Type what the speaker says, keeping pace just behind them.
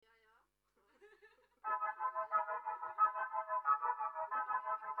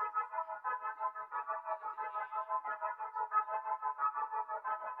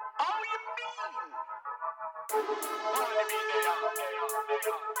Me and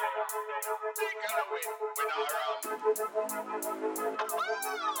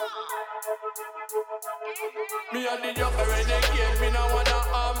the joker renegade, me no wanna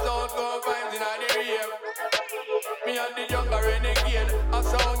arms out, go vibes inna the rave. Me and the joker renegade, a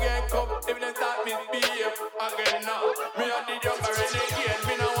sound get come, if they start misbehave again now. Me and the joker renegade,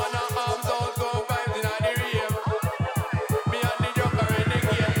 me no wanna arms out, go vibes inna the rave. Me and the joker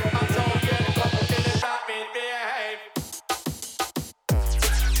renegade, a sound get come, if they start misbehave.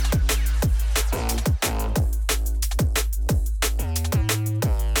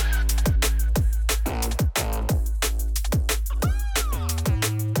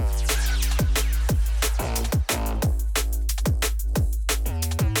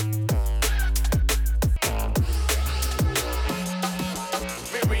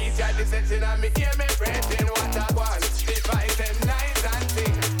 Section and me hear me breathing what I want. Device them nice and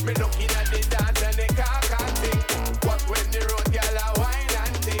thing. Me looking at the dance and the car can't sing. What when the road girl a wine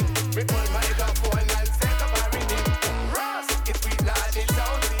and thing. Me pull my microphone and set up a rhythm. Ross, it's sweet lad, it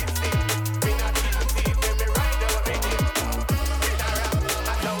sound sing. Me not even see when me ride over with him. With a rap,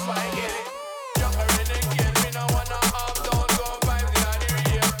 that's how I get it. Younger renegade, me no wanna arm down, go vibes in the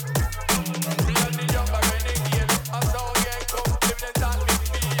rear. Me and the younger renegade, a sound get come, if they start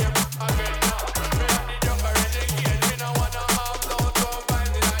misbehave.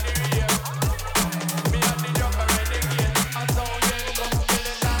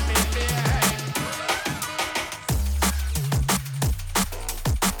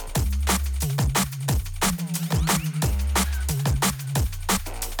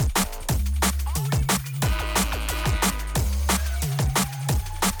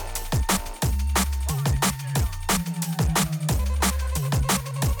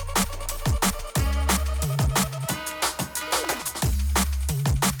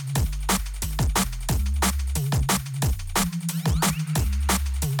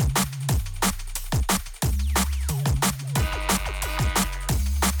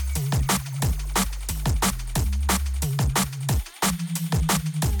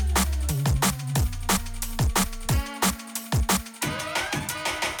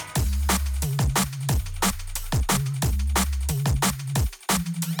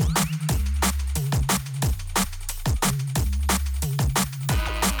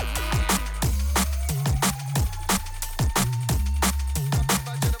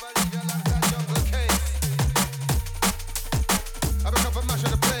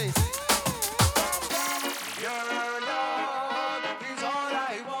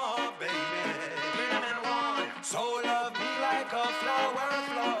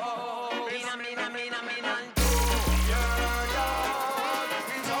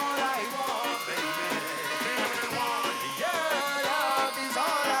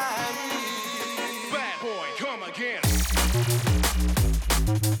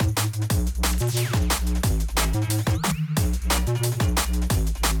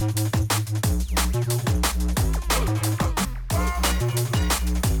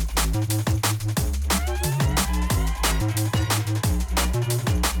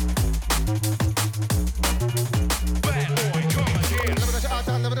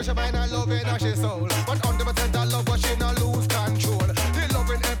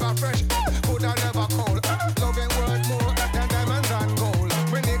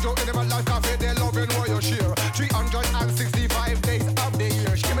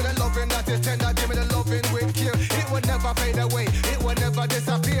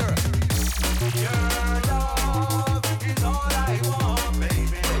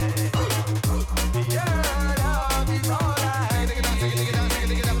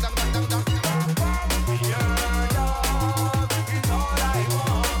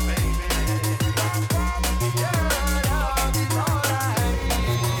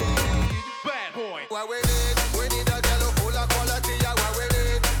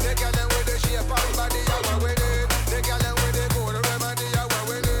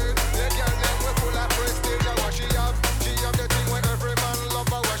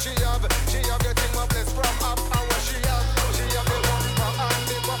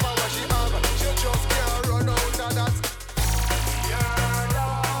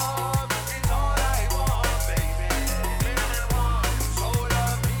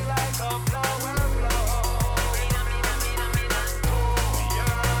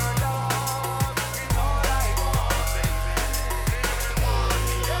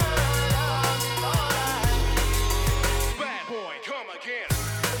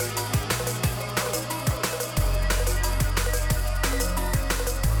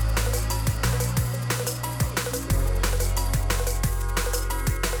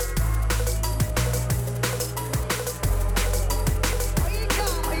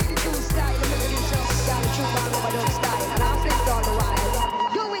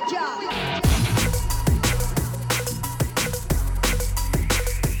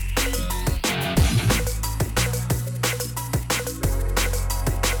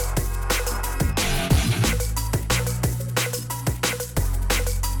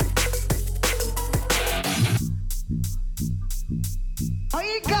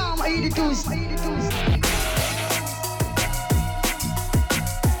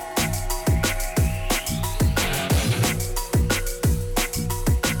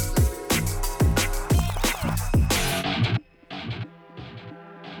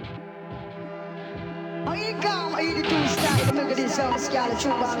 true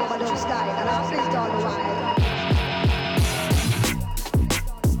bang over those style, and I split all the while.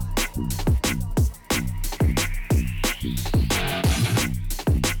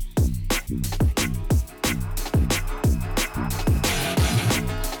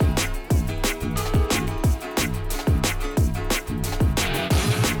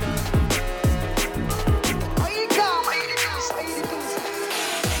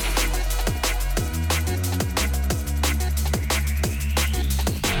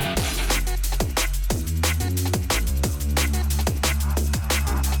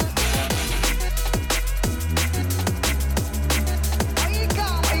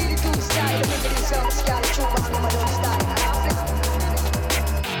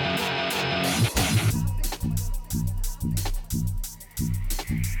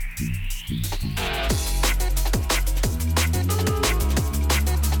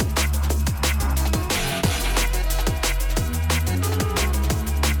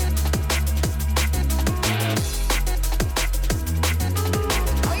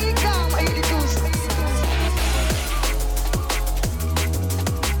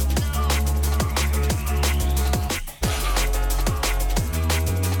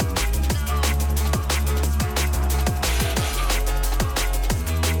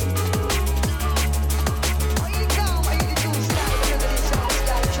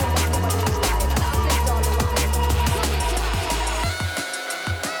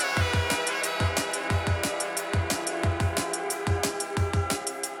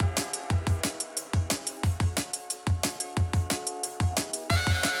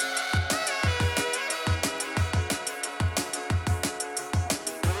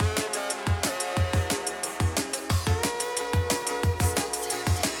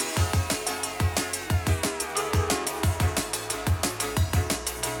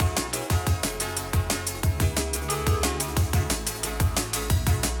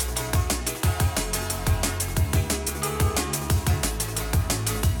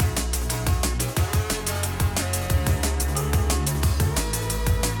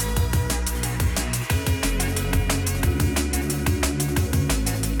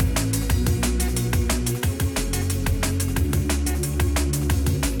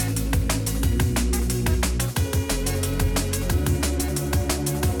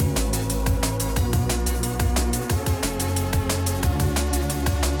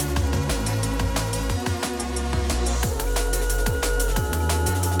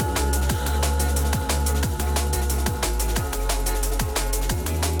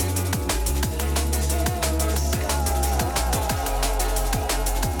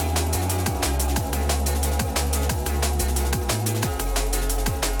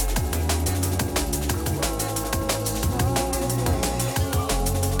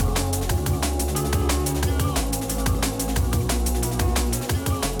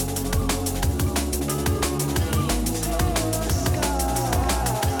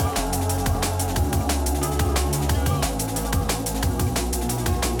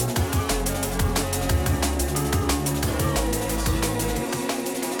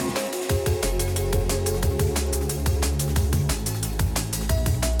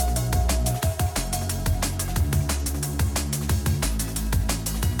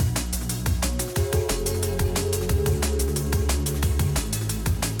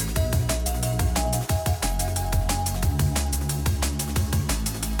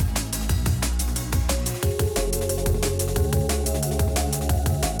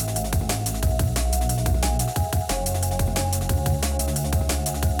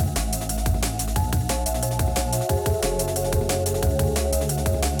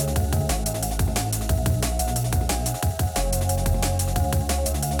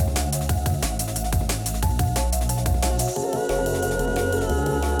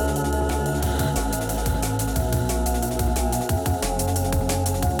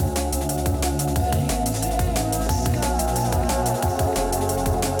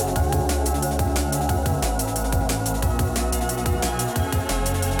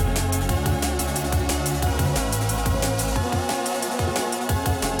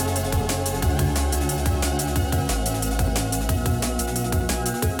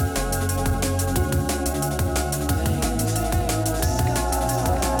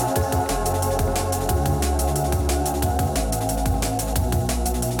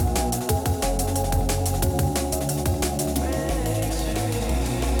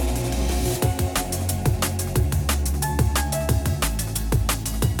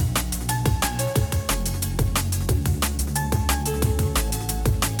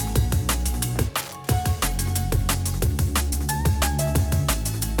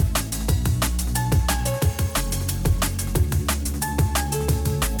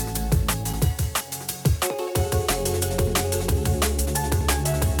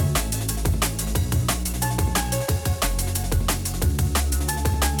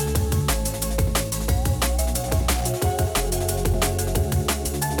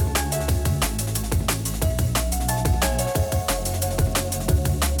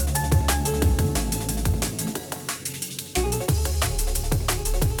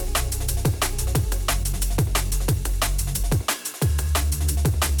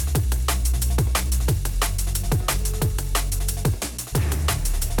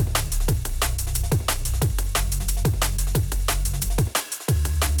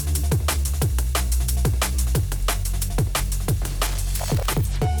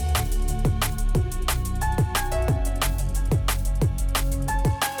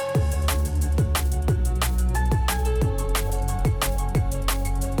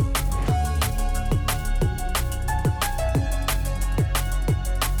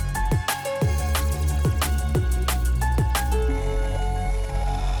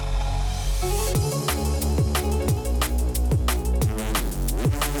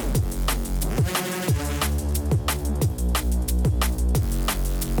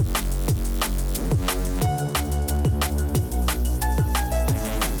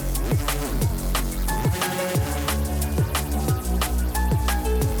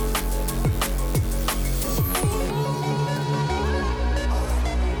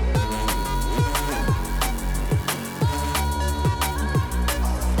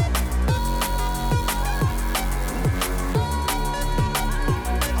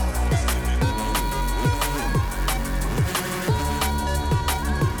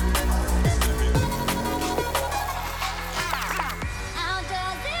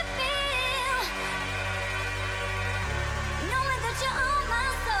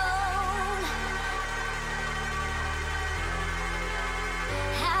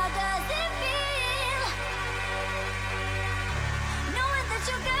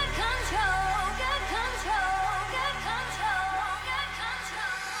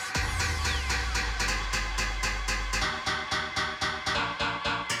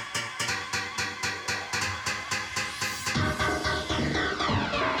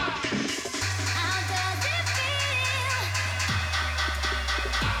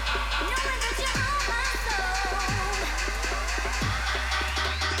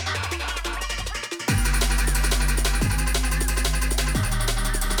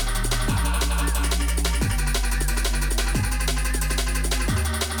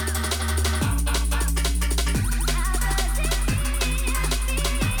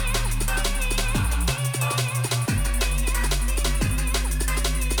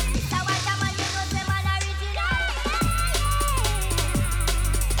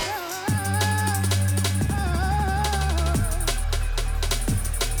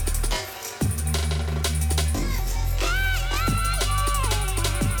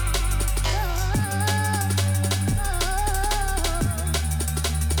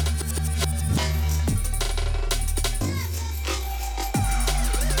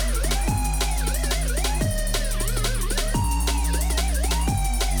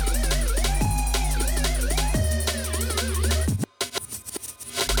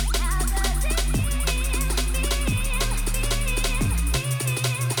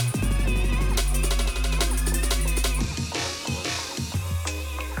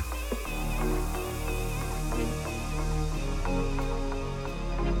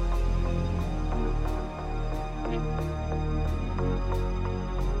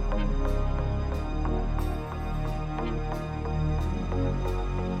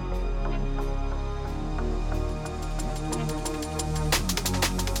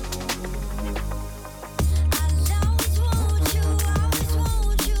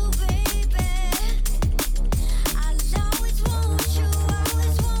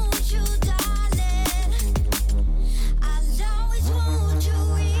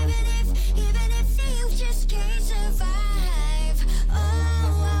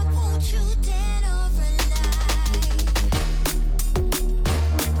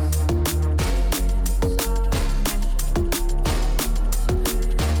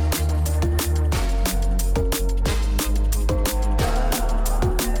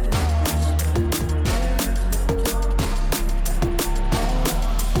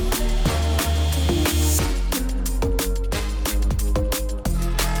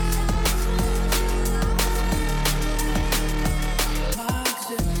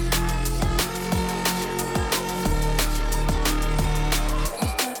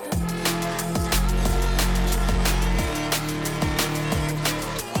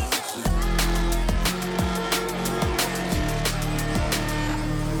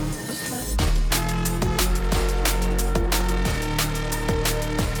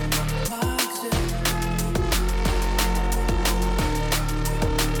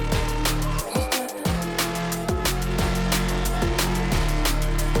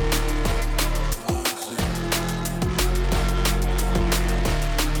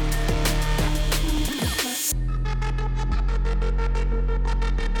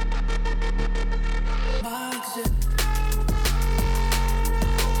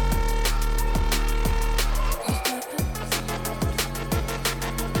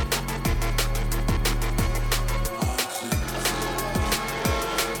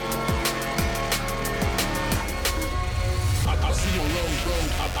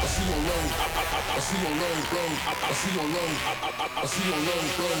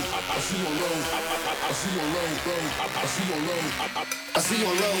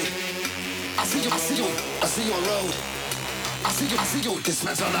 This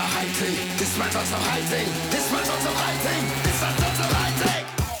man's on a high thing. This man's on some high thing. This man's on some high thing. This man's on some high thing.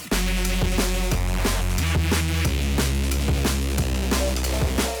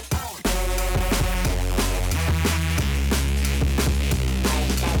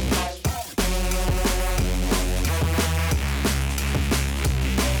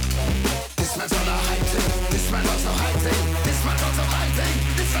 This man's on a high thing. This man's on some high thing. This man's on some high thing.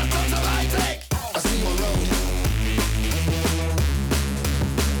 This man's on some high thing. I see you on road.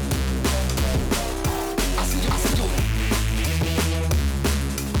 I see you.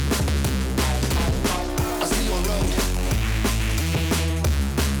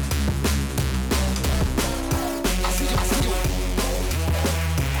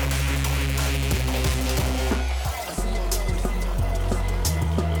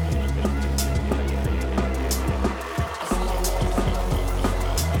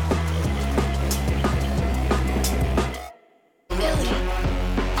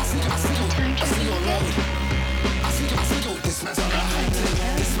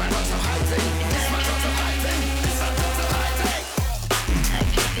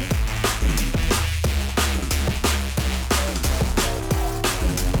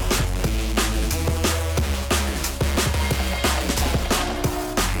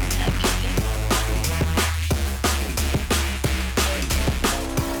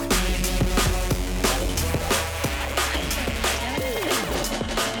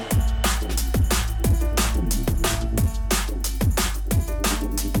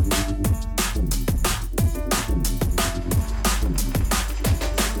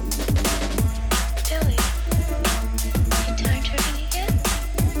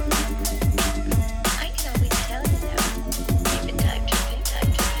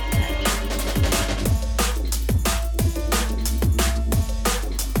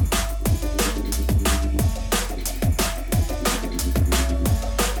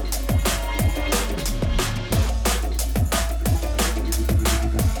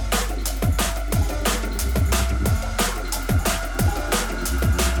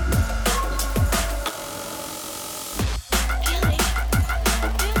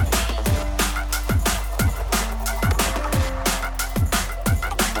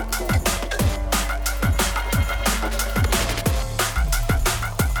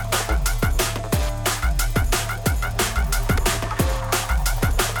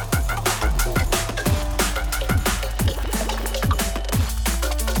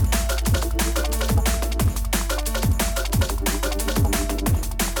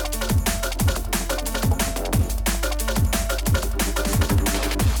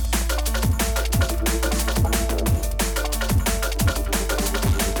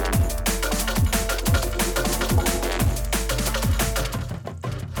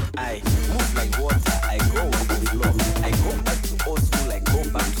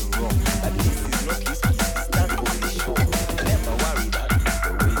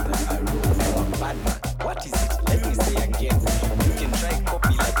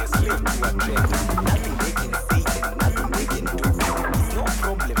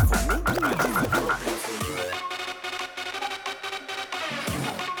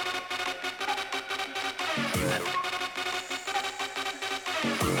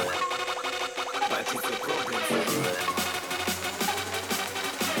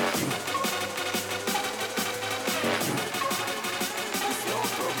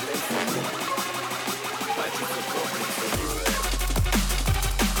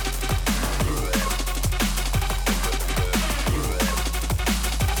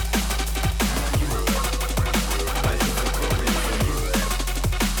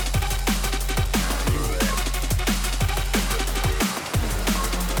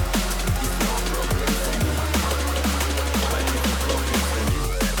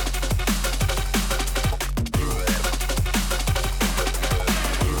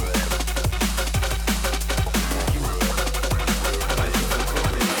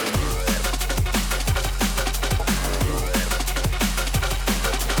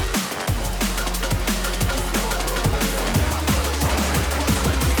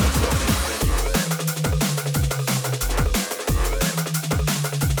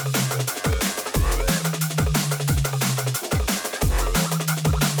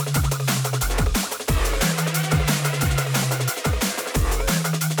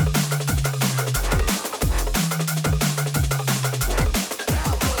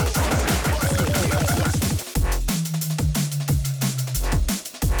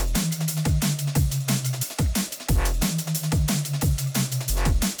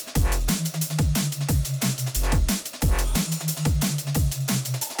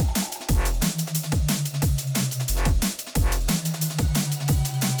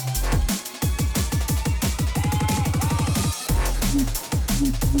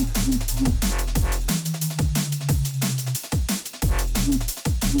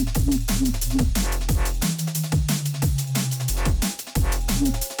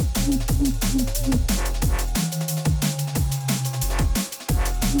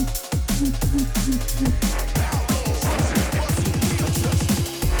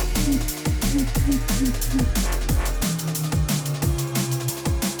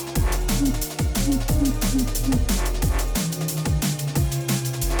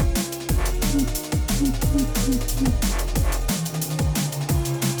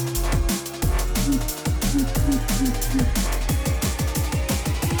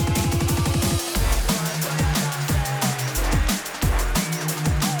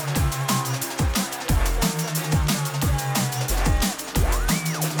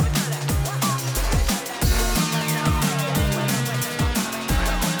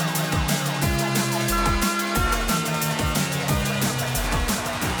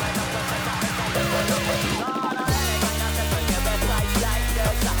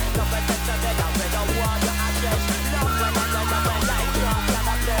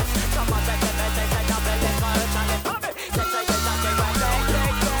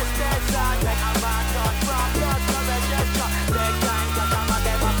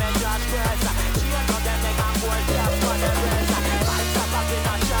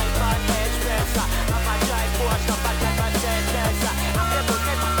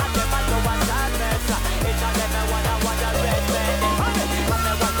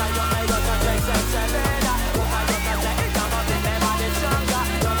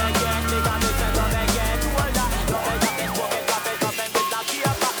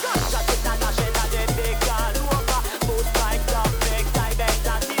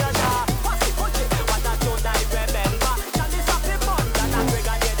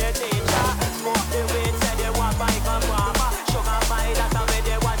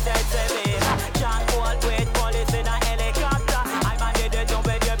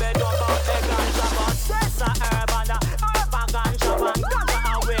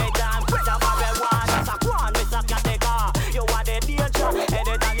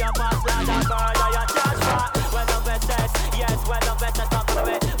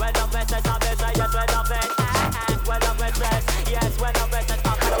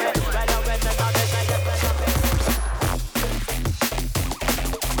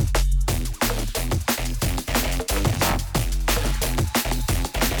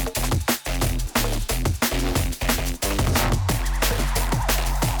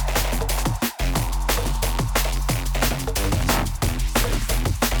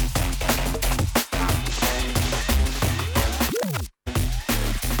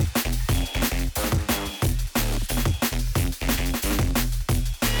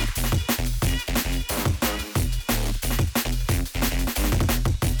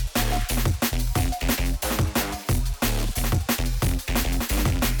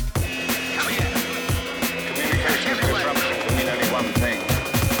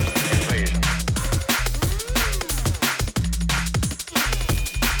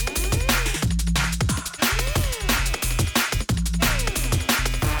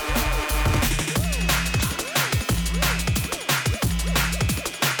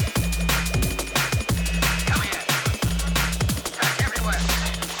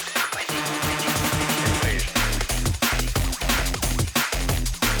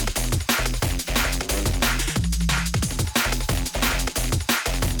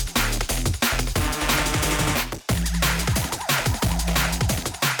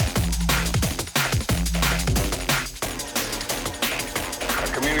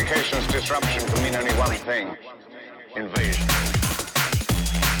 Communications disruption can mean only one thing: invasion.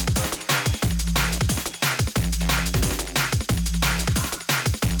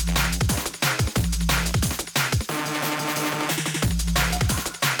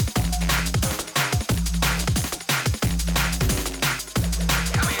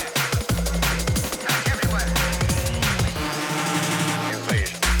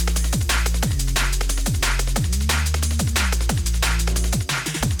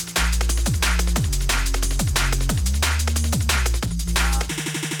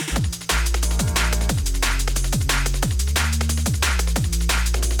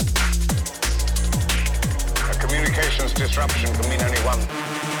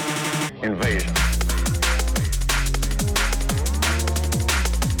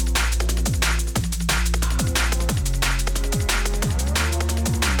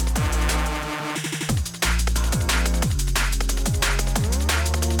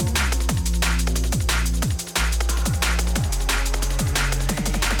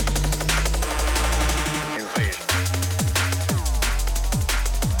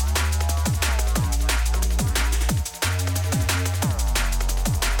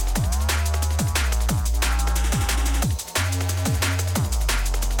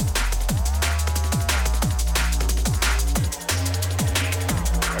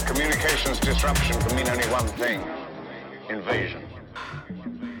 disruption can mean only one thing: invasion.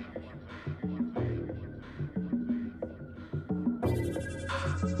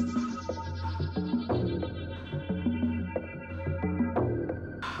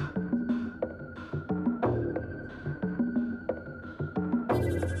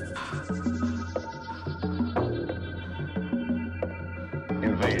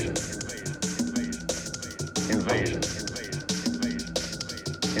 Invasion. Invasion.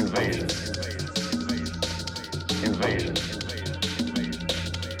 Invasion. Invasion.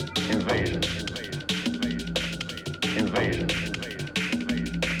 Invasion. Invasion.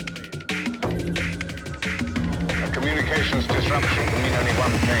 A communications disruption can mean only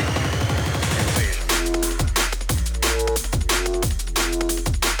one thing: invasion.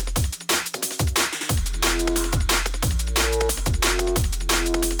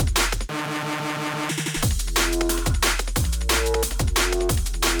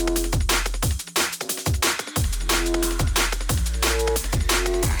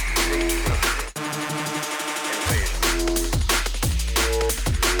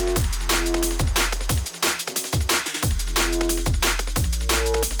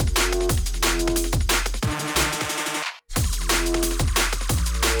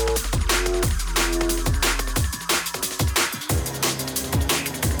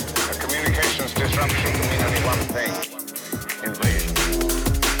 Disruption can mean only one thing: invasion.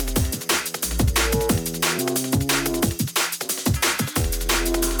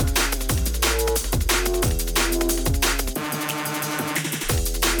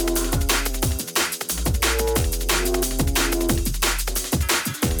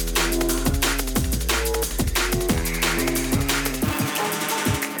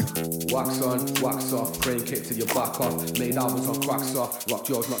 Wax on, wax off, crane kick till your back off. Made albums on cracks off, rock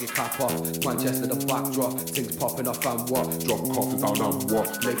yours, not your cap off. Manchester the backdrop, things popping off and what? Drop coffee down and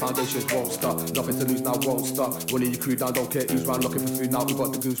what? Lay foundations won't stop, nothing to lose now won't stop. One of your crew down, don't care who's round looking for food now. We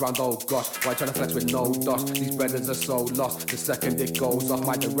got the goons round, oh gosh. Why tryna flex with no dust? These brothers are so lost. The second it goes off,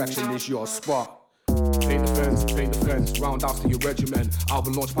 my direction is your spot. Paint the fence, roundhouse to your regiment.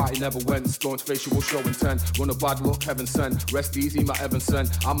 Album launch party never went, staunch facial show intent. Run a bad look, heaven sent. Rest easy, my heaven sent.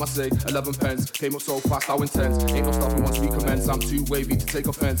 I must say, 11 pence. Came up so fast, how intense. Ain't no stopping once we commence. I'm too wavy to take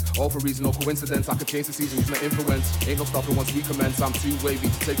offense. All for reason, no coincidence. I could change the season, use my influence. Ain't no stopping once we commence. I'm too wavy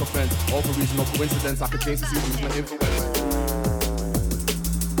to take offense. All for reason, no coincidence. I could change the season, use my influence.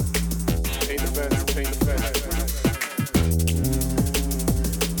 Paint the fence, paint the fence.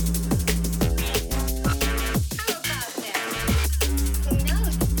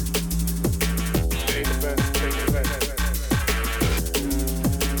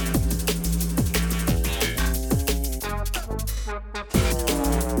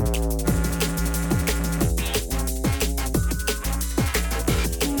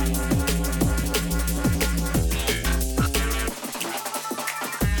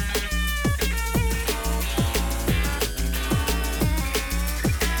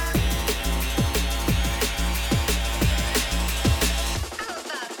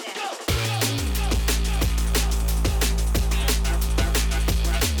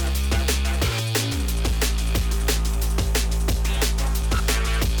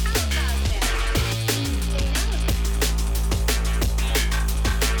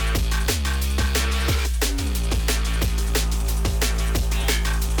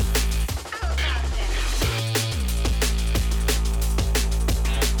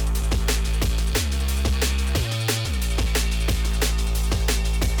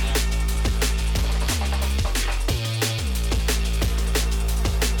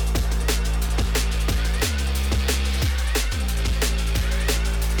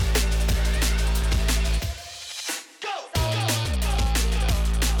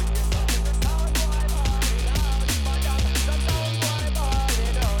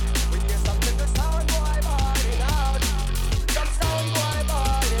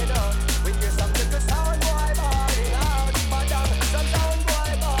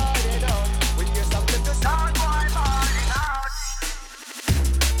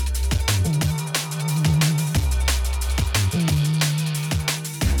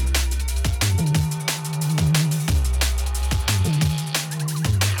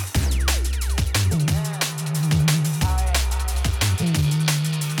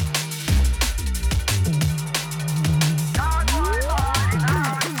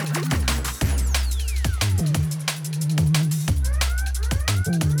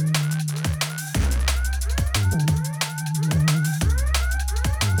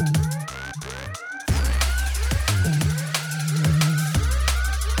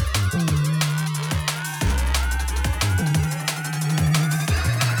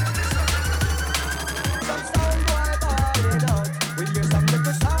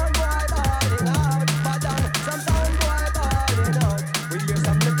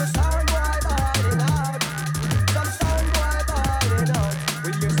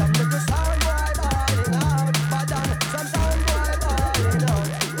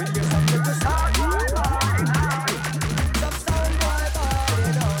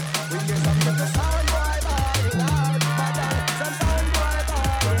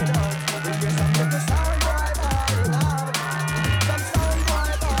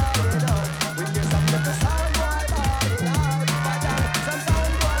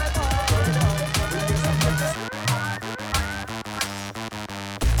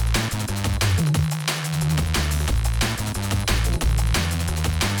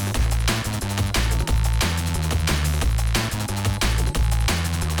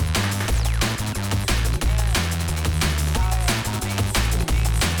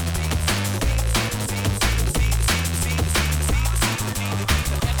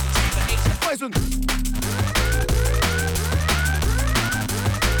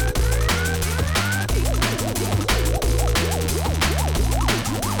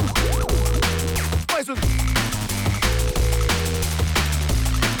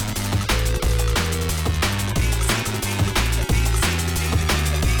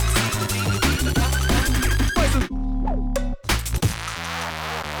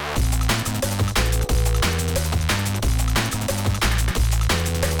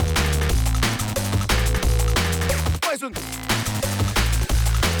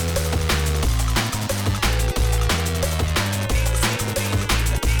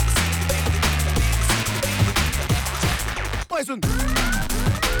 Poison.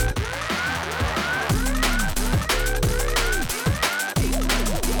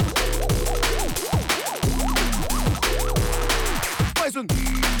 Poison.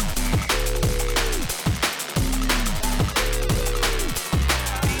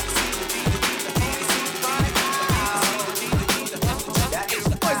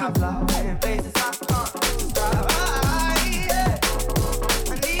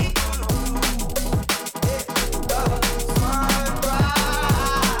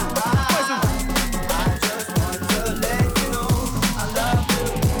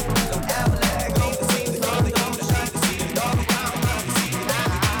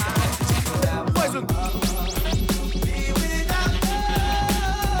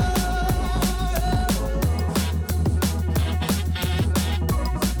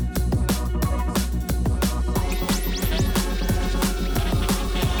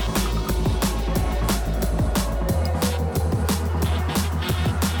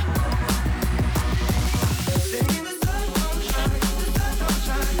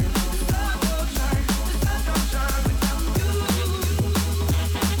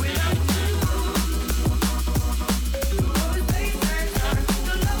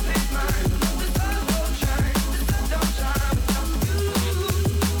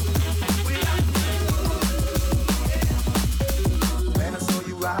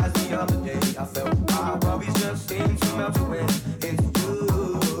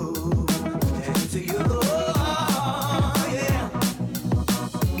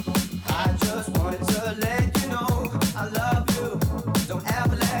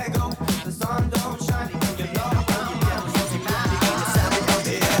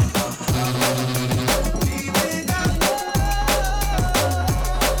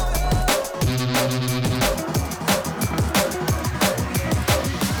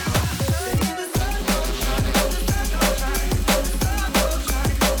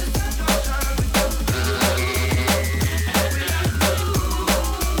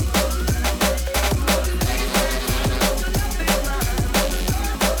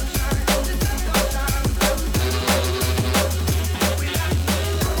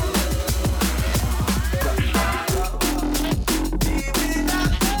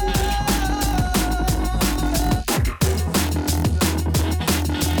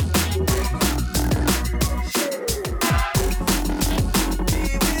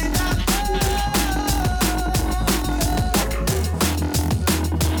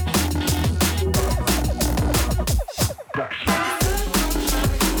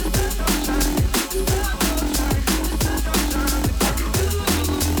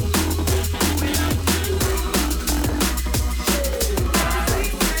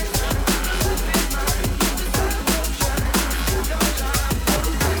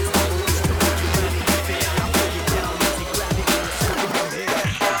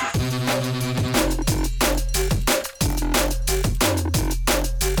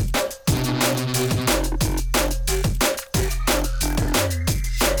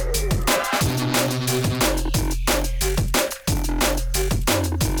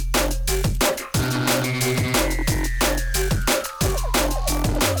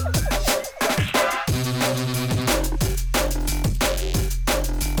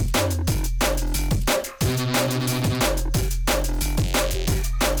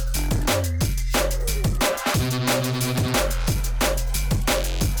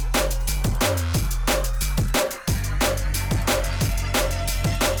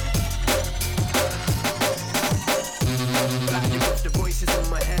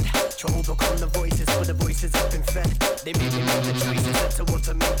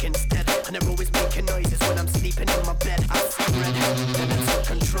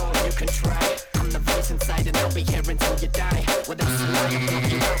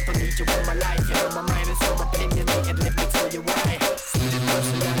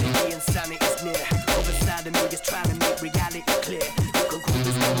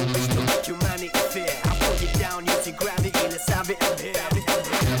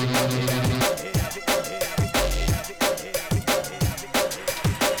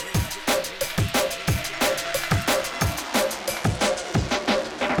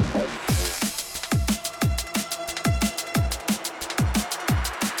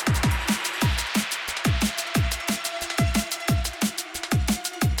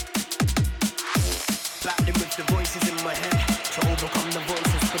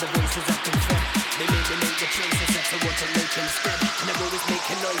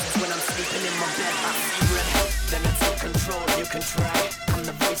 Then I take control, you can try. I'm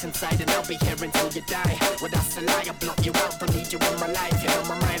the voice inside and I'll be here until you die. Well, that's a lie, I block you out, don't need you in my life. You know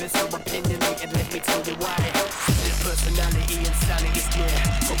my mind is so opinionated, let me tell you why. This personality insanity is clear.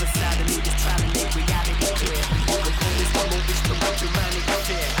 Other side of me just trying to make reality clear. You can call this one more wish to what humanity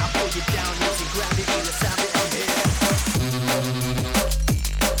fear. I'll pull you down using gravity, let's have it in here.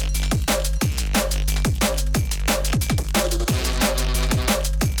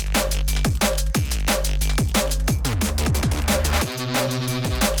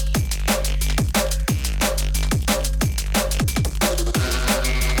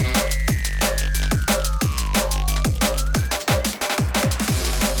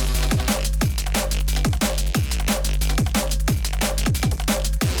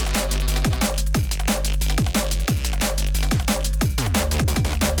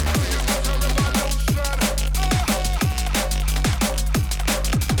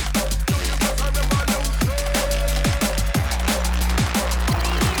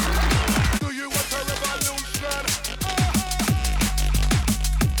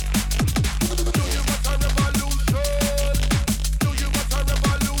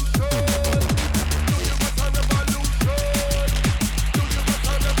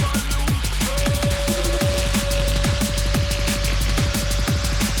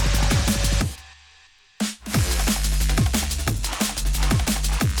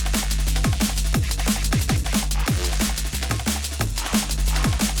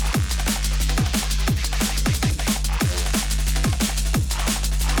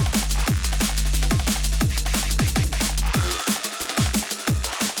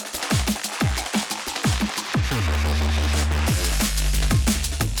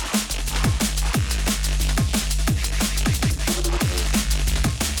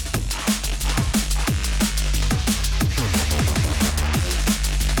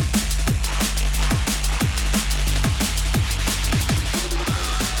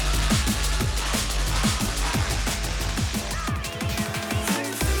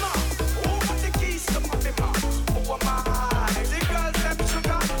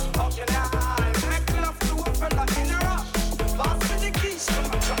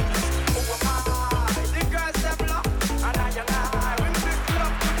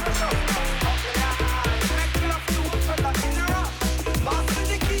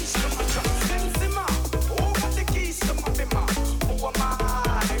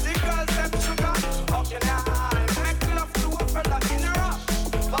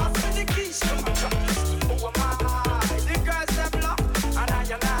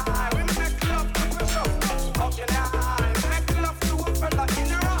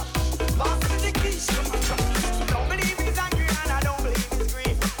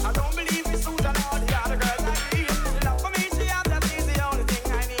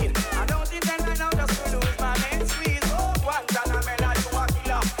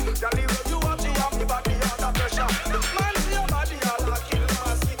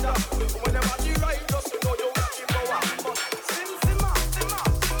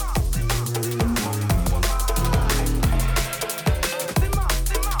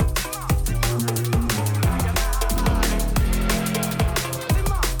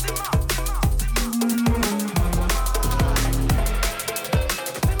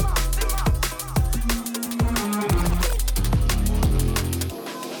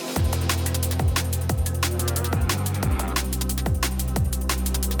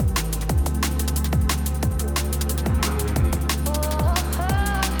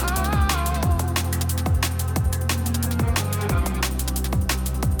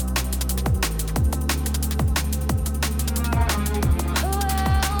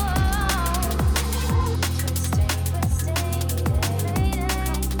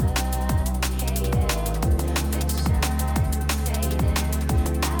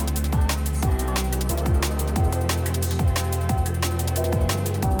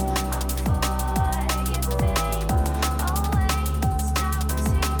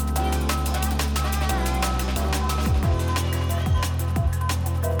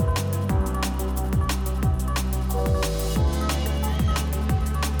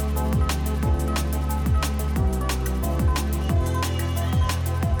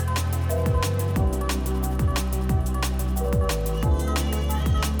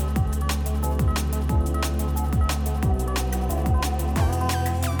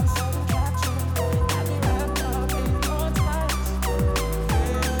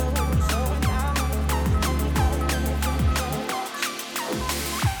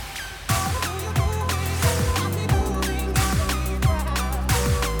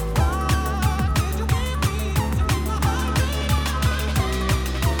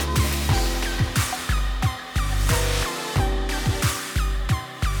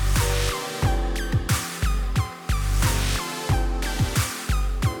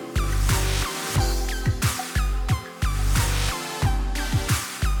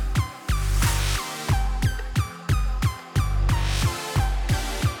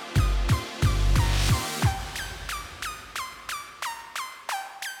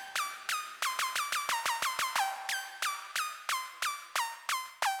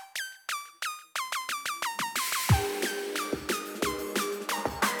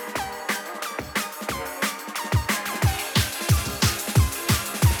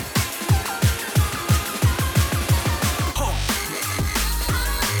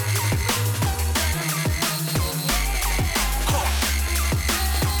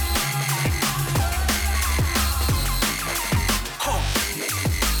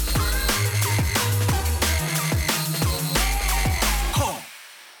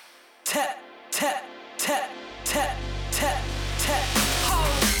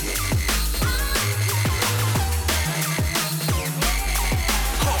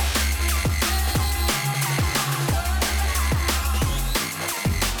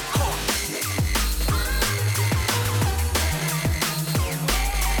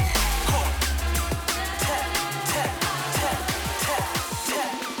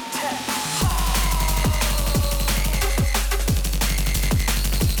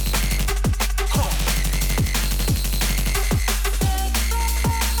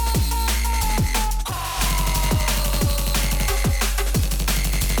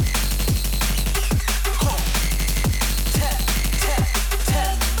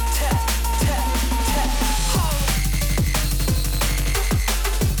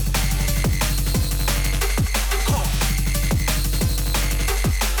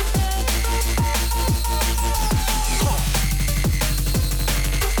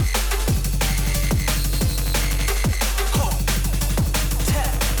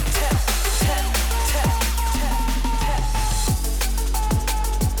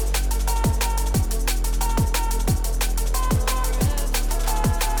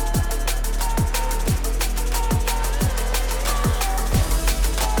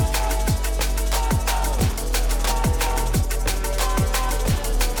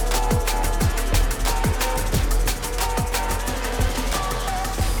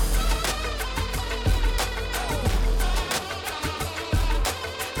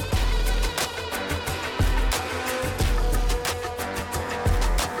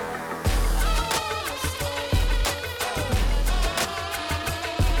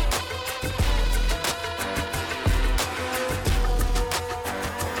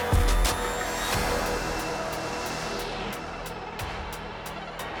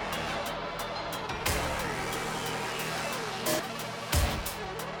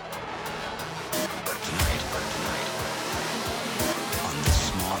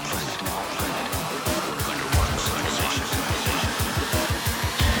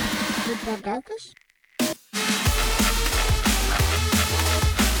 Duikers?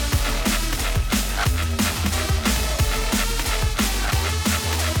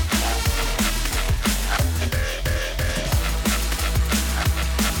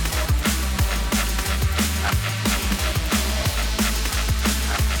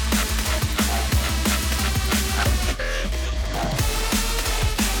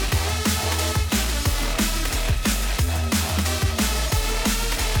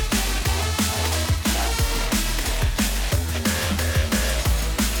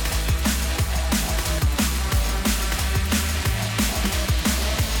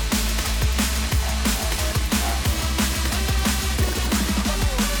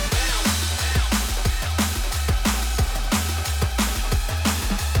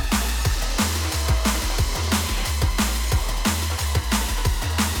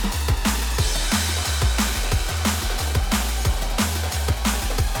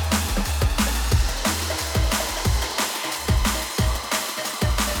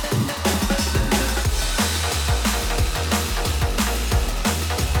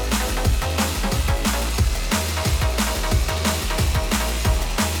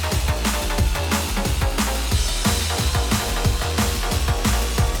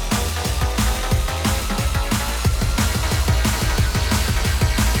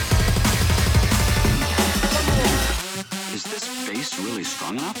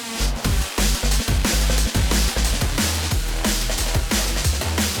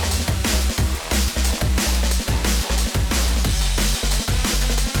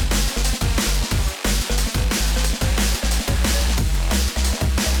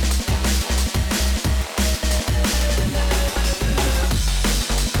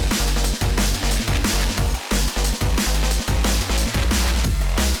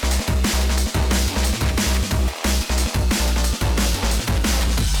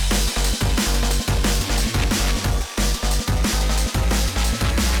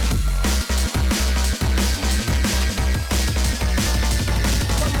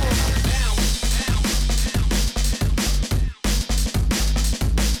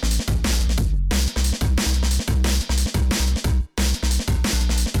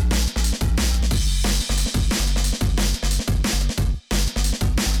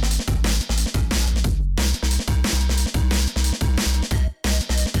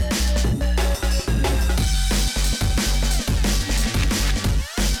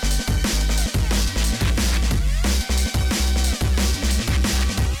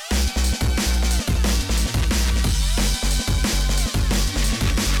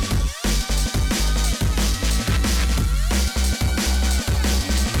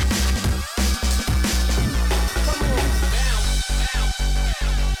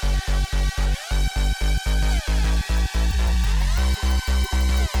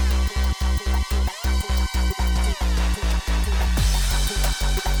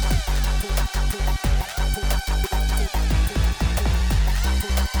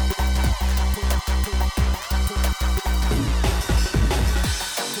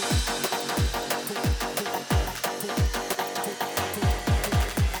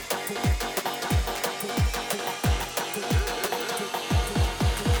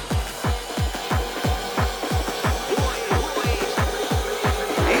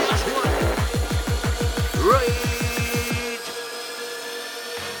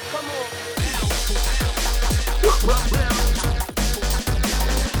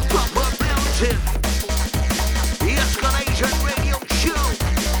 Escalation radio show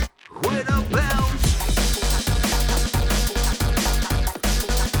with a bounce.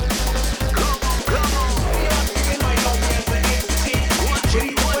 Come on, come on. Watch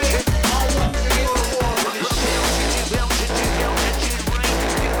it, watch it.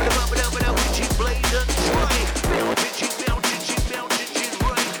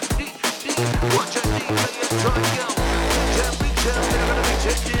 Watch a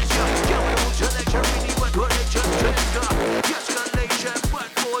DJ try yo. Escalation, one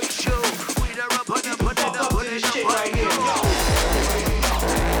boy show. We the up on the put it up, put it up right here.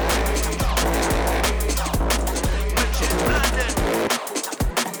 Richard London.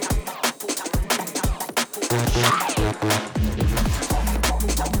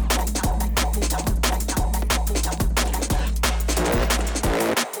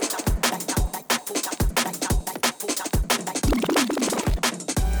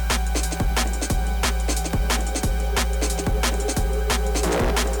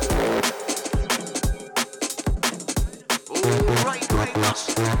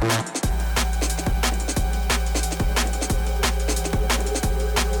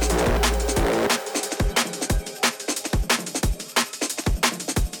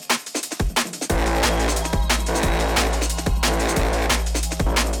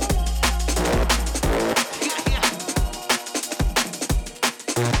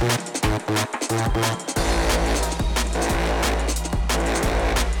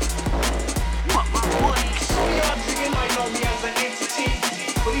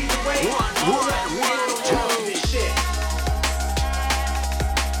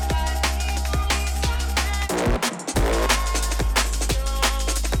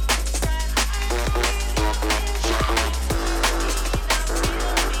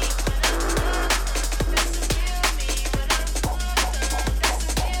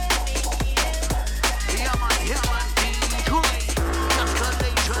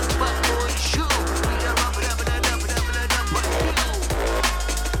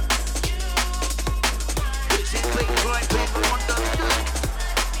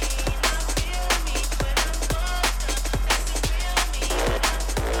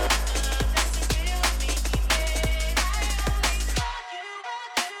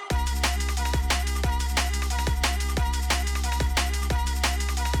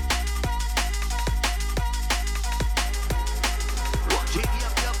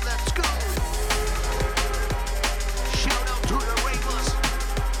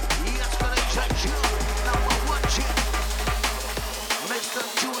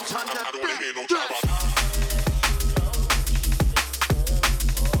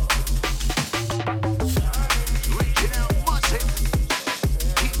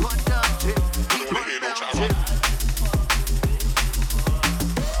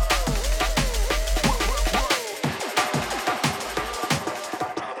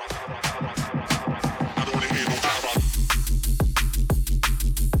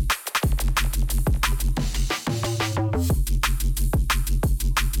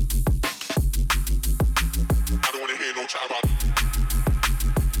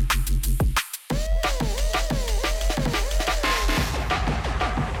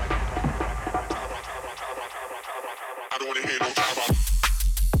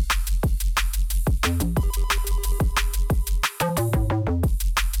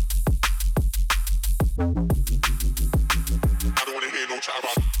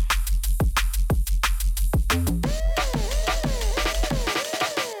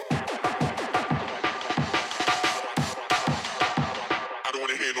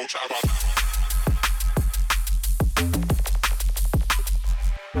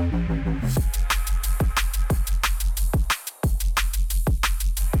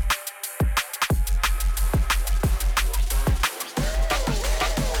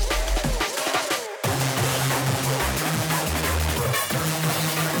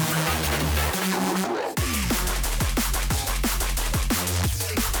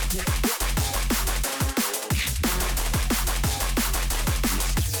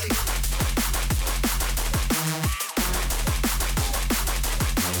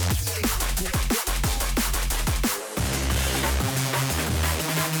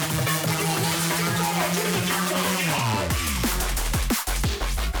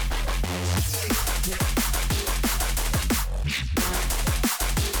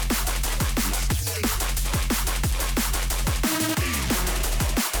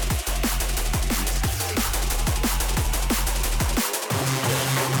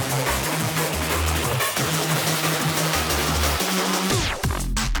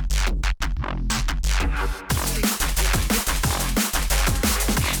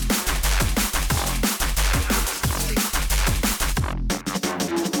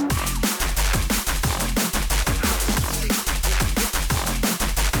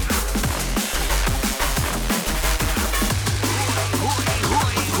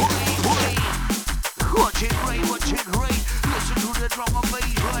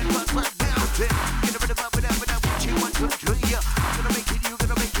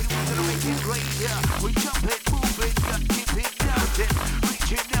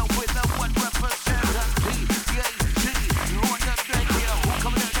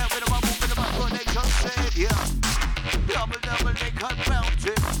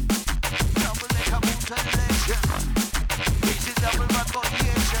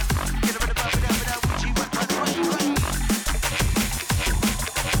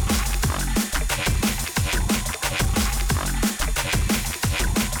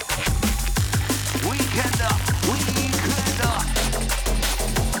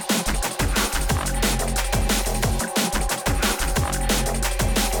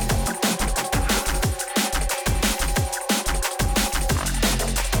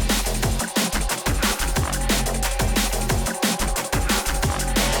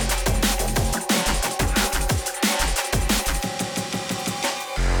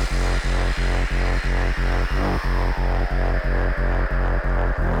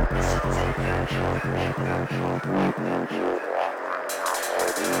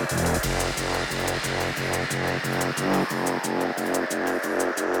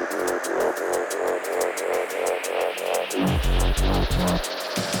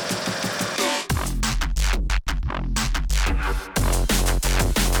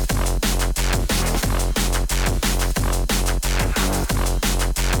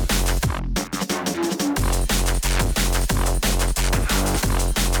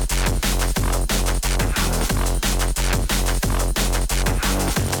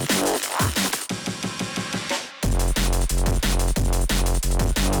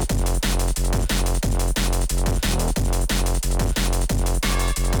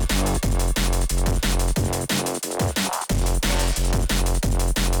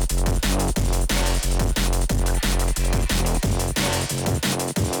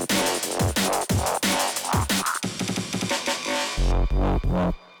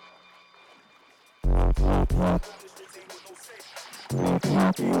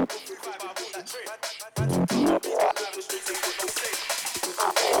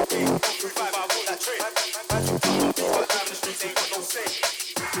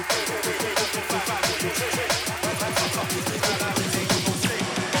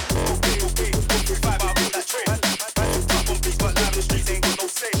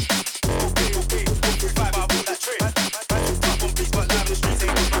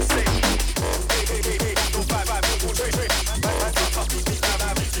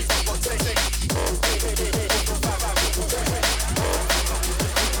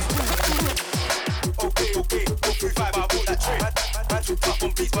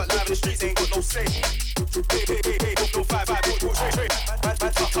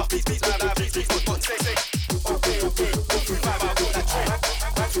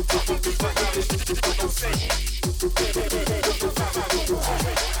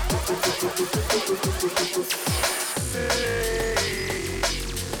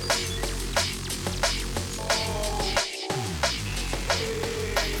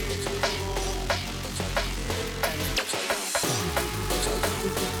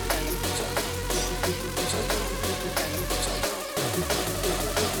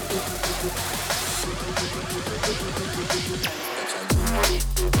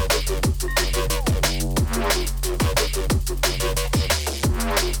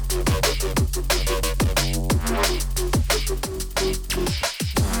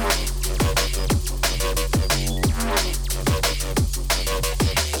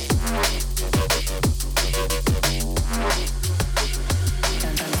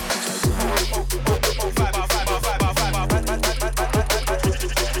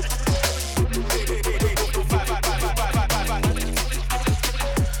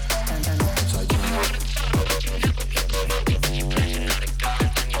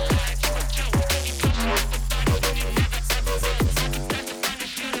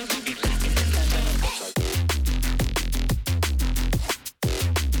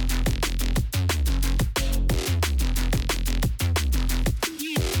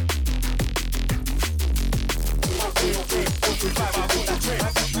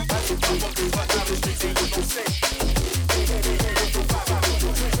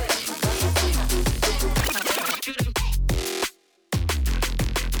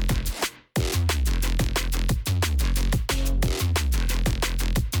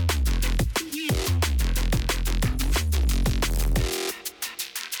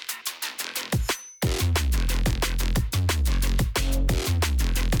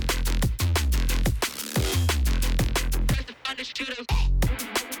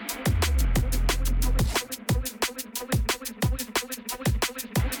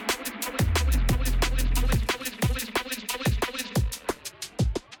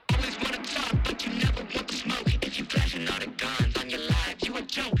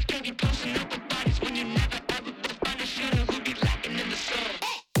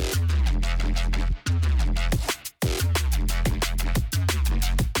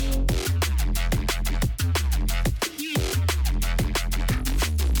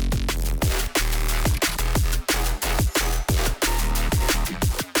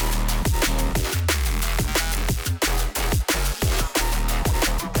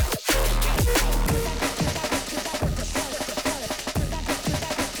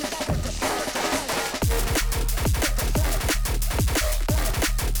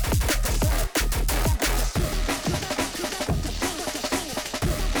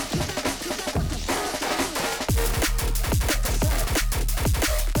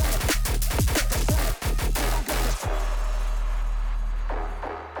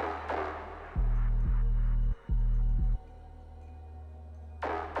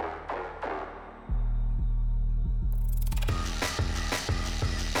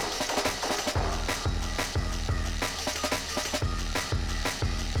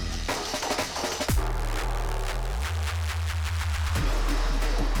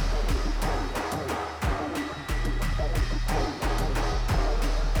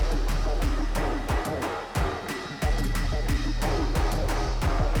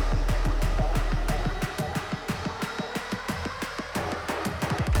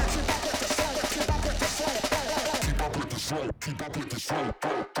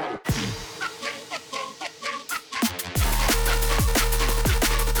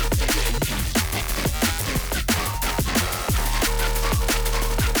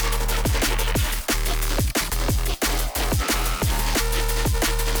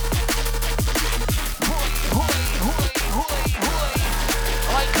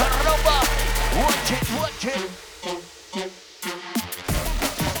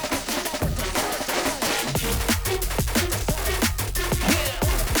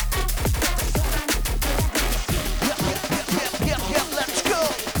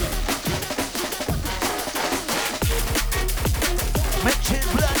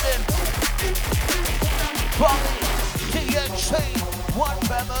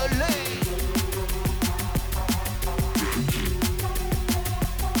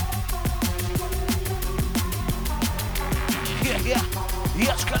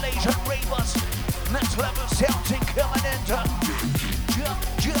 Escalation ravers, next level sounding coming into.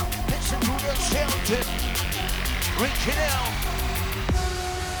 Jump, listen to the sounding. Reaching out.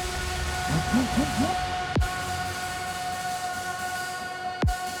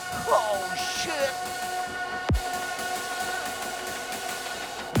 Oh shit.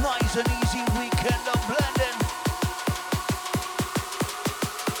 Nice and easy weekend of blending.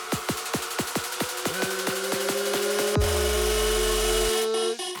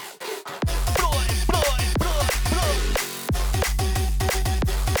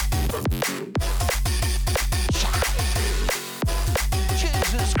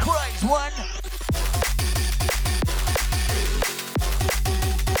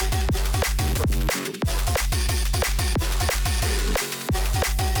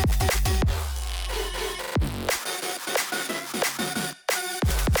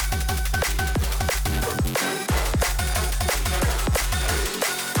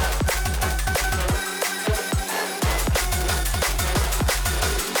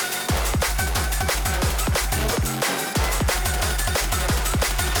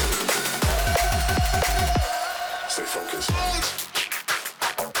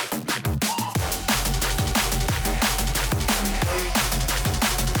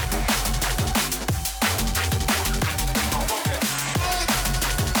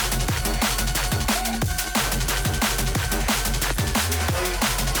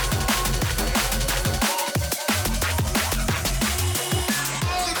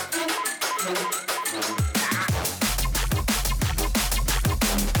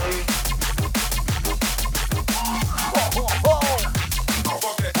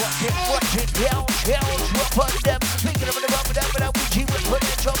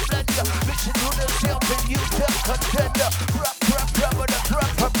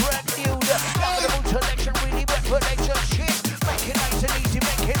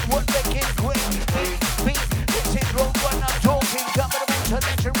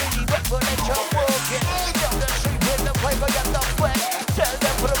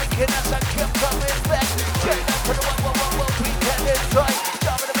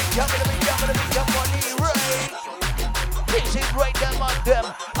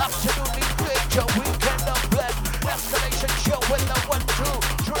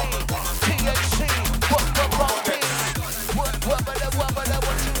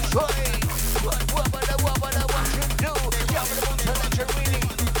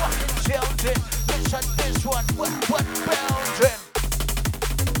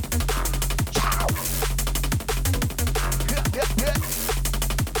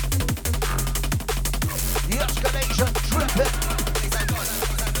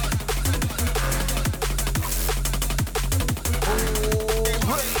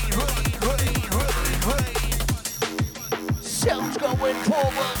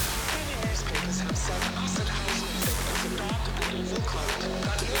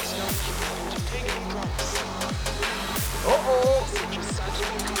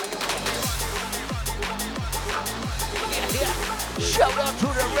 Shout out to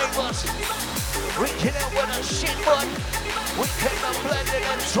the ravers, reaching out with a shit bun. We came and blended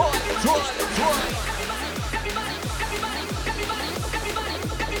and try.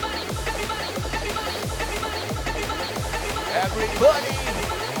 Everybody,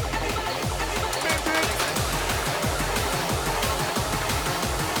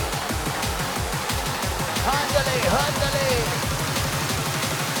 handale.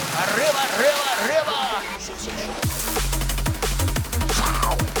 Arriba.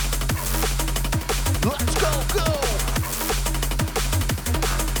 Let's go.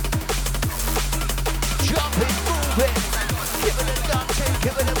 Jumping, moving. Give it a dancing,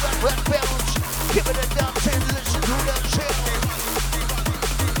 give it a rap bounce. Give it a dancing, listen to the sound.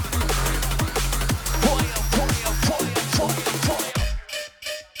 Fire.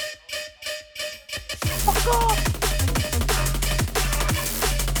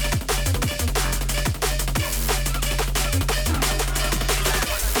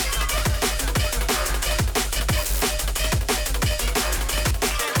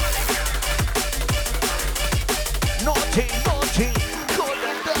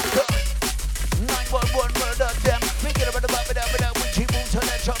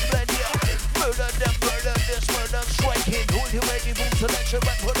 selection,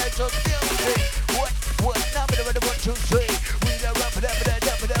 but what I just feel. What, now me the 1, 2, 3. We the rap,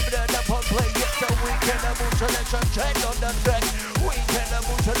 on play. Yes, so we can have mood selection, change on the track. We can have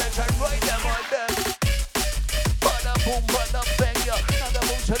mood selection, right them on them. Bada boom, bada bang, yeah. Now the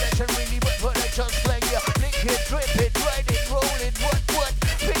mood selection really, but what I just slang, yeah. Lick it, drip it, ride it, roll it, what?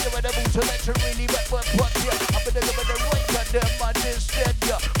 Think about the mood selection really, but what, yeah. I'm gonna go with the right and them on this dead,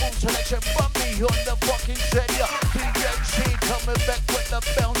 yeah. Mood selection, bambi on the fucking set, yeah. DNC coming back with the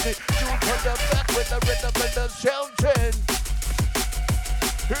bounty. June on the back with the rhythm and the sounding.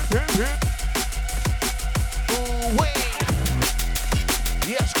 Ooh-wee.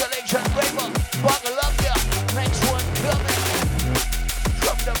 The escalation raver, buckle up, yeah. Next one coming.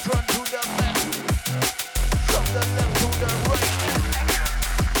 From the front to the back. From the left to the right.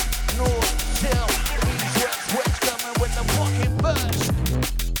 North, south, east, west coming with the fucking burst.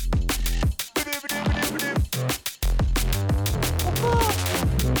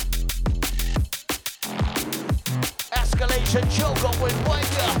 Escalation show going right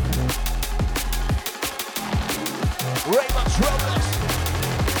here. Ravens, Rollers,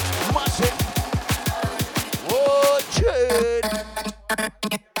 Massive, Chain.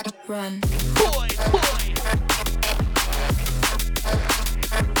 Run. Boy.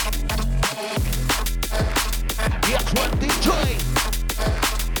 Yes, one DJ.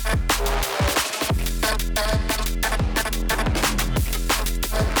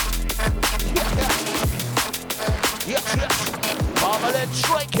 Yes. Marmalade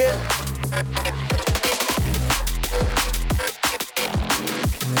striking.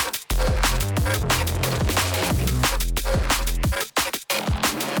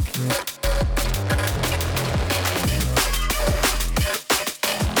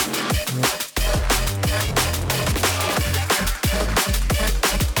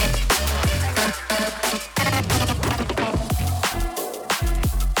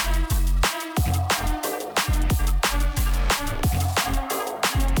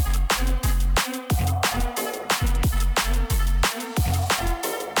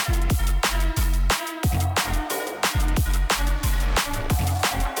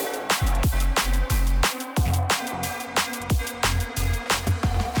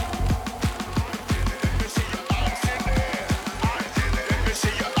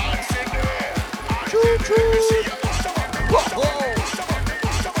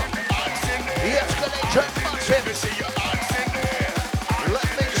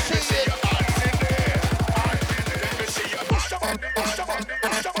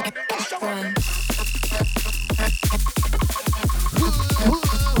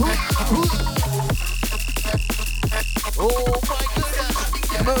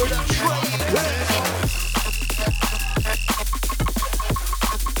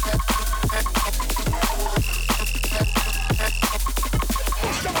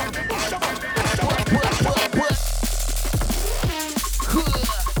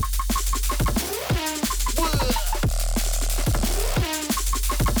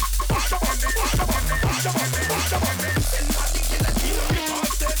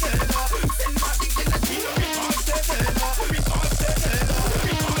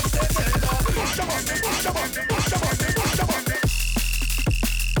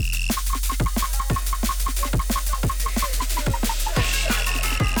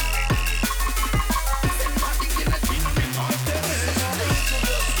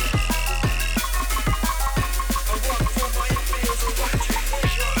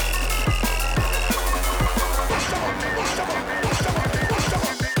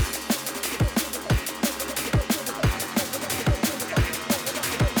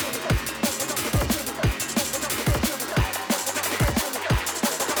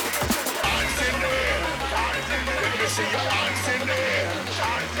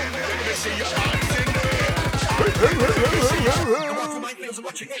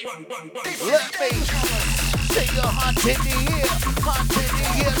 Let me sing a hot in the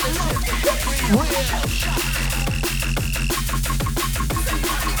air, listen everywhere.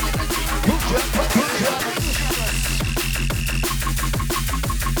 Push up.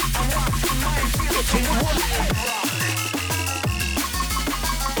 Getting what?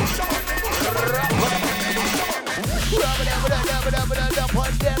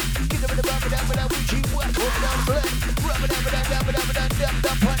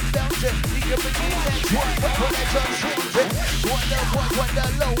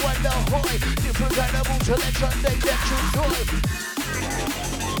 Different kind of mood selection, they that you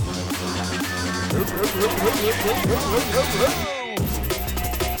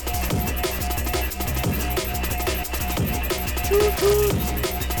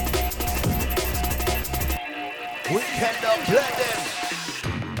We can weekend of blending.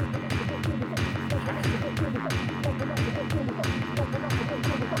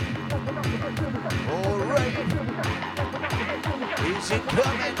 Alright. Is it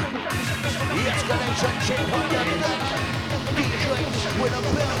coming? The escalation shape on the left. DJs with a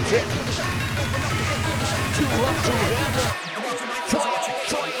penalty. 2 up to handle.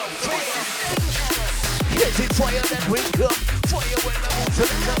 Fire. Is it fire that we come? Fire when the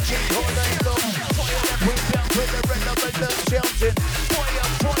selection shape all night long. Fire that we bounce with the rhythm and the shouting. Fire,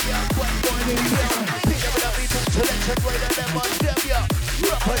 what's going to down? Pick up the people selection right at them on them, yeah.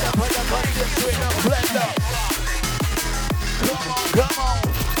 Rub it up on this with a blender. Come on.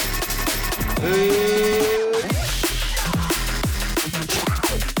 Hey.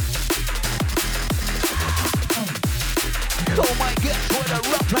 Oh my gosh, what a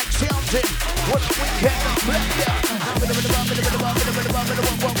rough like sounding. What a weekend of blender.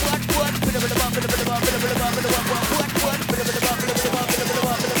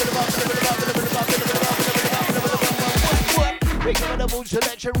 Picking up the mood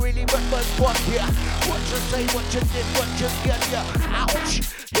selection really run my spot here. What you say, what you did, what you get, yeah. Ouch!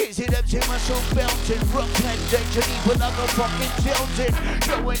 Is it empty muscle bouncing? Rock like danger, even other fucking sounding.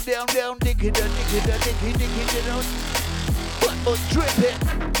 Going down, digging down. What was dripping?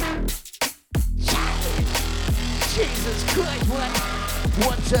 Jesus Christ, what?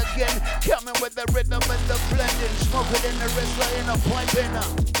 Once again, coming with the rhythm and the blending. Smoking in the wrist, in a pipe in a.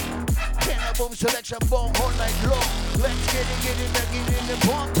 In a boom selection, bomb all night long. Let's get in the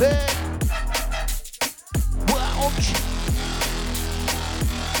pumping. Wow.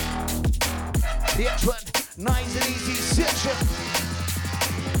 The excellent, nice and easy session.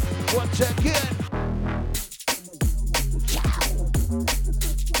 Once again.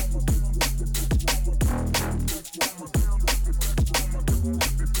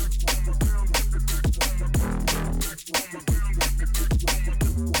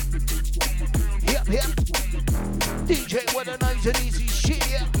 DJ, what a nice and easy shit,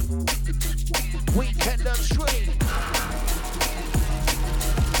 yeah. Weekend on straight.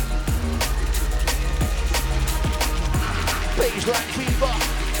 Baseline fever.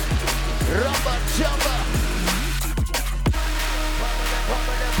 Rumba jumba.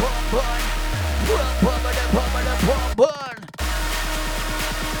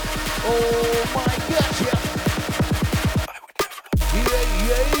 Oh my gosh, yeah. Yeah.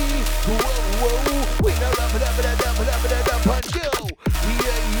 Whoa. We don't up and yo.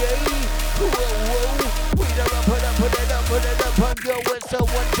 Yeah. Whoa. We don't up and yo. It's a 1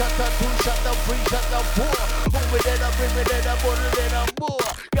 shot, 2 shot, 3 shot, 4. Move it up, bring it up, order it up more.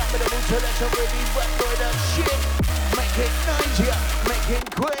 Got me the mood selection ready, but for that shit. Make it nice, yeah. Make it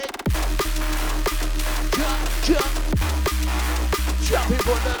quick. Jump. Jumping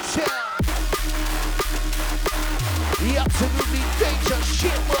for the sound. The absolutely dangerous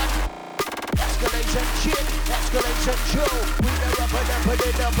shit, but escalation shit, escalation show. We never put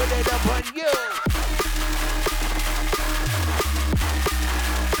it up on you.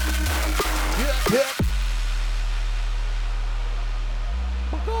 Yeah.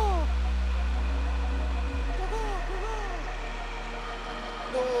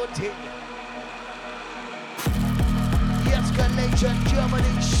 Naughty. The escalation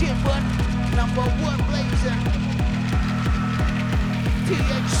Germany shit, but number 1 blazing.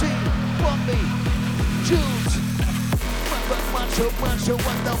 THC, bambi, Julez. Macho,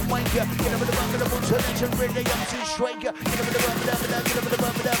 what the wanker. Get up in the bump of the moon selection, ready up to striker. Get up in the bump, get up in the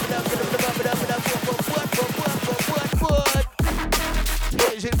bump. What?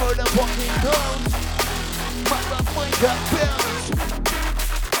 Is it for the fucking guns? Motherfucker bounce.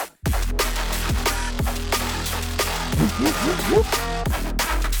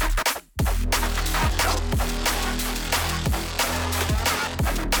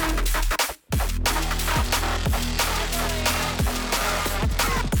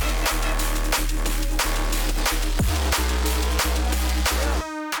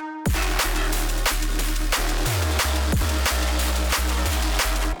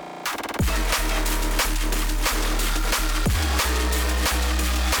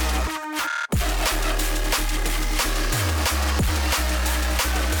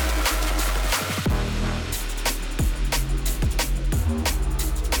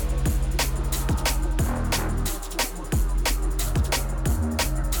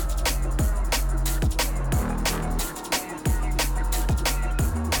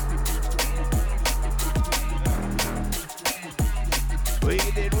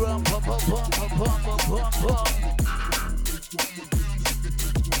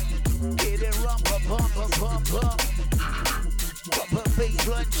 proper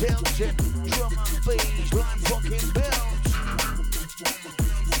baseline tilted. Drum and bass, line fucking bounce.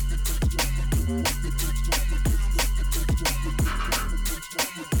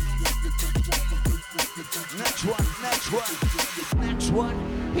 Next one.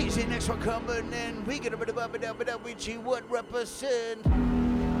 Easy, next one coming in. We get a bit of which he would represent.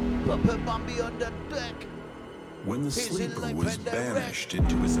 Papa Bambi on the deck. When the sleeper was banished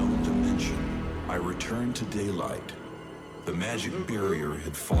into his own dimension, I returned to daylight. The magic barrier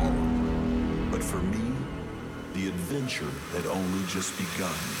had fallen, but for me, the adventure had only just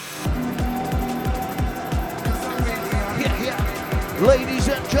begun. Yeah. Ladies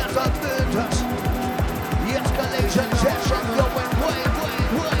and gentlemen, the escalation session going way.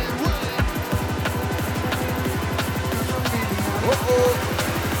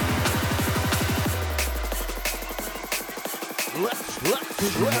 Let's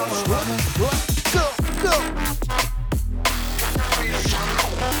go.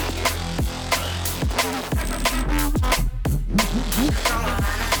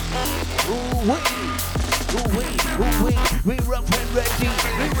 We rough and ready.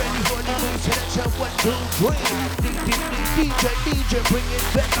 We ready for the new selection. 1, 2, 3. DJ, bring it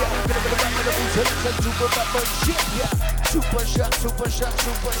back. Super bumper shit, yeah. Super shot, super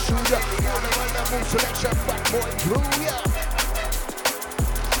shooter. All the move selection, fat boy blue, yeah.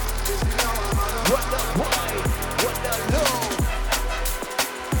 What the why? What the low?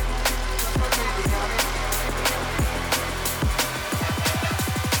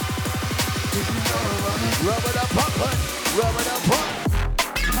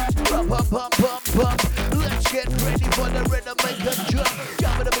 Rub. Let's get ready for the rhythm, make a jump.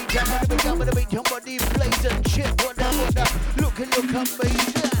 Jump to the beat, somebody plays and shit. What look amazing.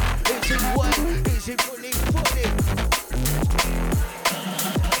 Is it white? Is it fully?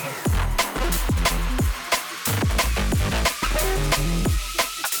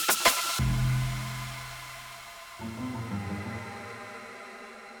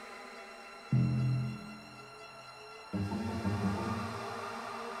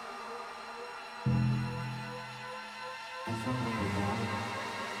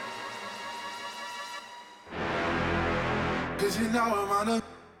 Cause you know I'm on a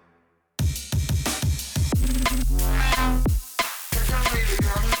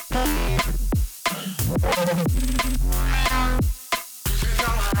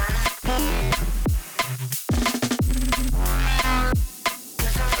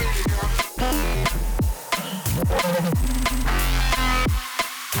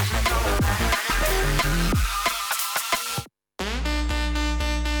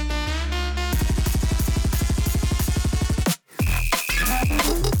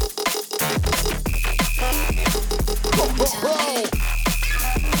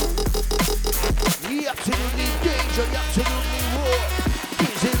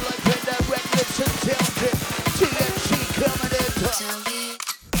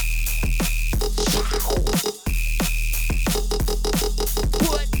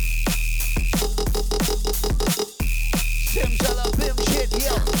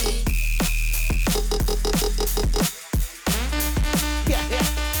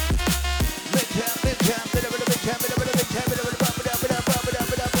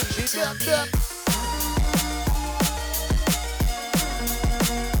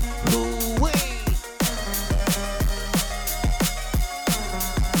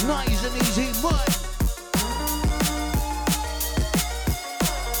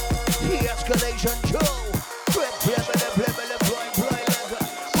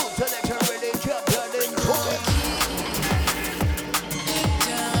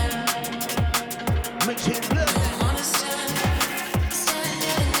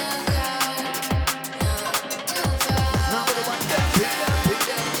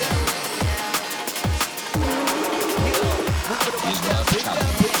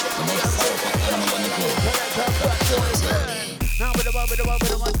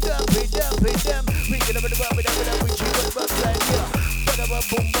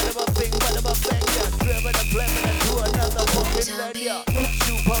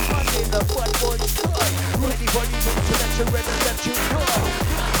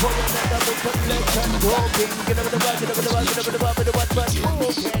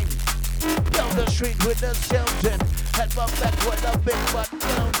Down the street with the Selton. Head my back with a big butt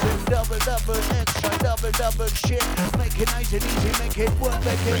mountain. Double, extra, double shit. Make it nice and easy, make it work,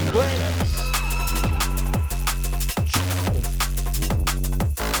 make it great.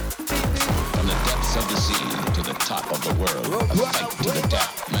 From the depths of the sea to the top of the world, a fight to the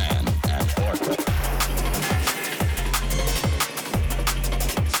death, man and orca.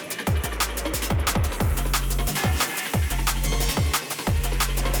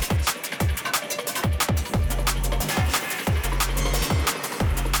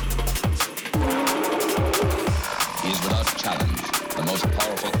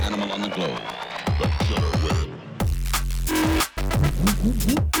 on the globe. The killer whale.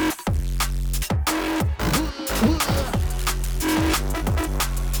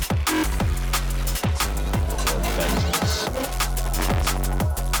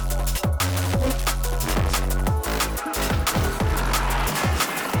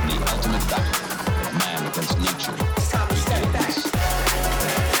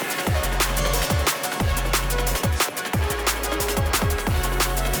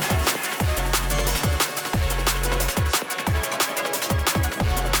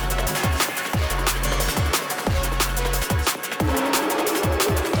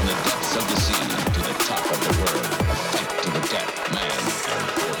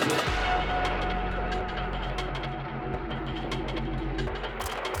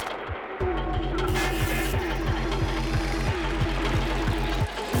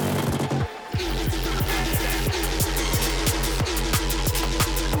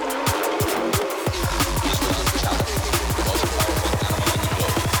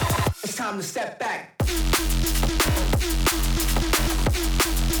 Time to step back.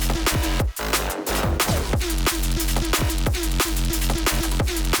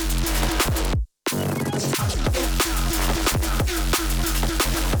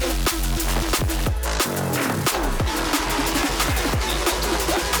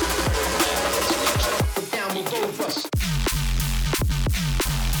 Down will go for us.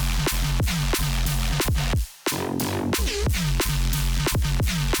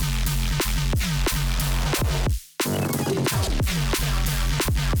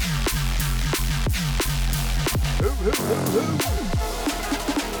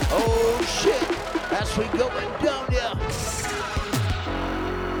 Oh shit, as we going down there.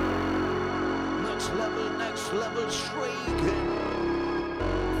 Next level streaking.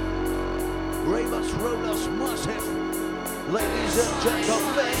 Ravers, rollers, massive. Ladies and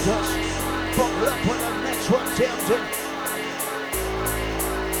gentlemen, buckle up when the next one tempting.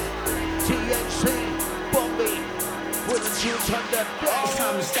 THC, Bambi, with the tunes on the deck. It's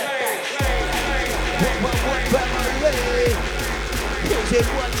time to step back. One family. Here's it,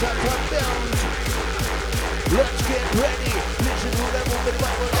 one shot from bounds. Let's get ready. Listen to the movement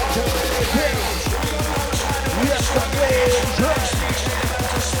bubble. Let's get ready. Yes, the rage.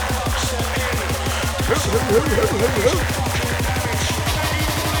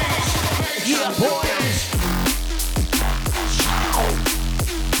 Yeah, boys.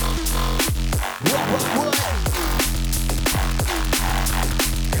 What?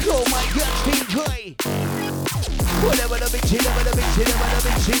 Oh my God, DJ. Whatever the bitch, whatever the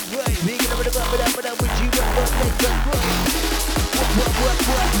bitch, right? Big up the bump, but I'm with you, but make them right.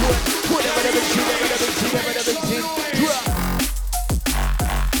 What? Whatever the bitch, drop.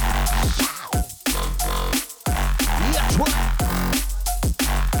 Yes, what?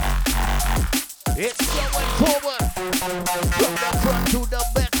 It's going forward. From the front to the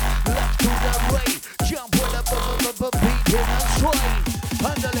back, left to the right. Jump with the beat in a sway.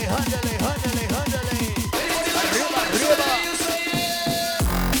 Handle it.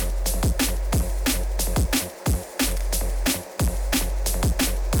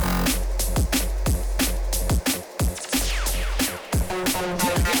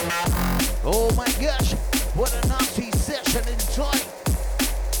 Oh my gosh, what a nasty session enjoy.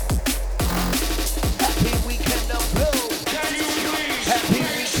 Happy weekend of blow. Happy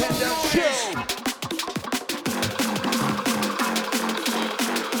weekend of show.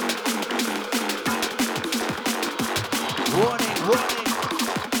 Warning.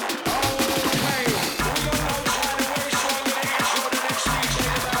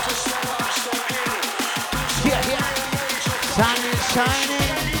 Yeah. Sun is shining.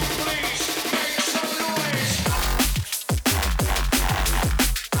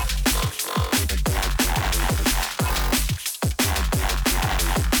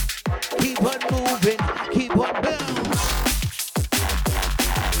 Keep on moving, keep on bounce.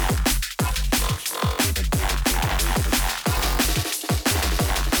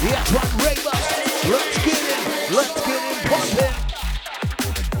 Yes, one ravers. Let's get in pumping.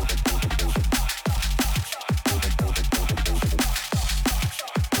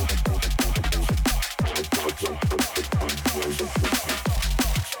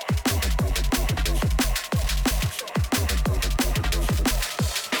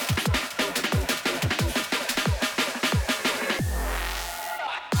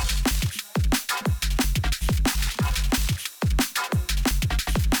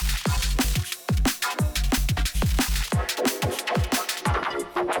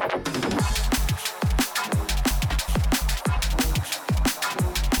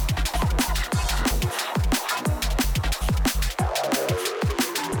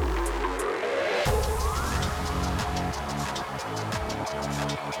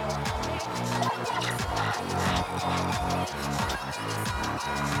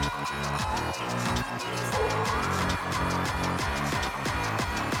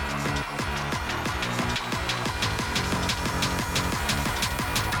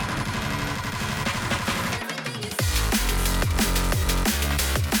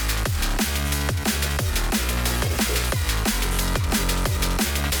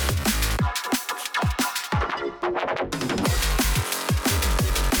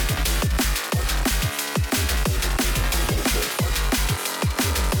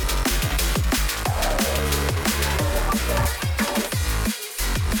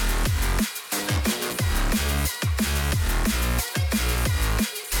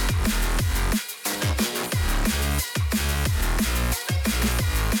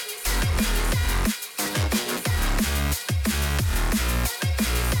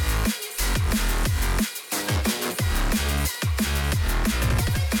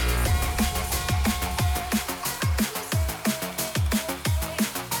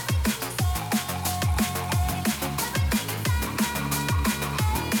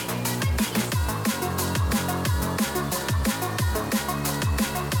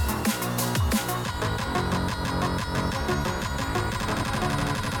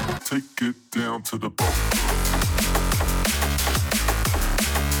 Take it down to the bone.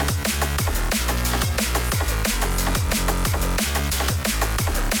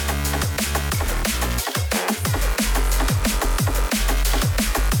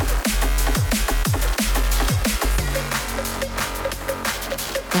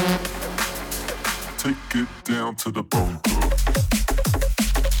 Take it down to the bone.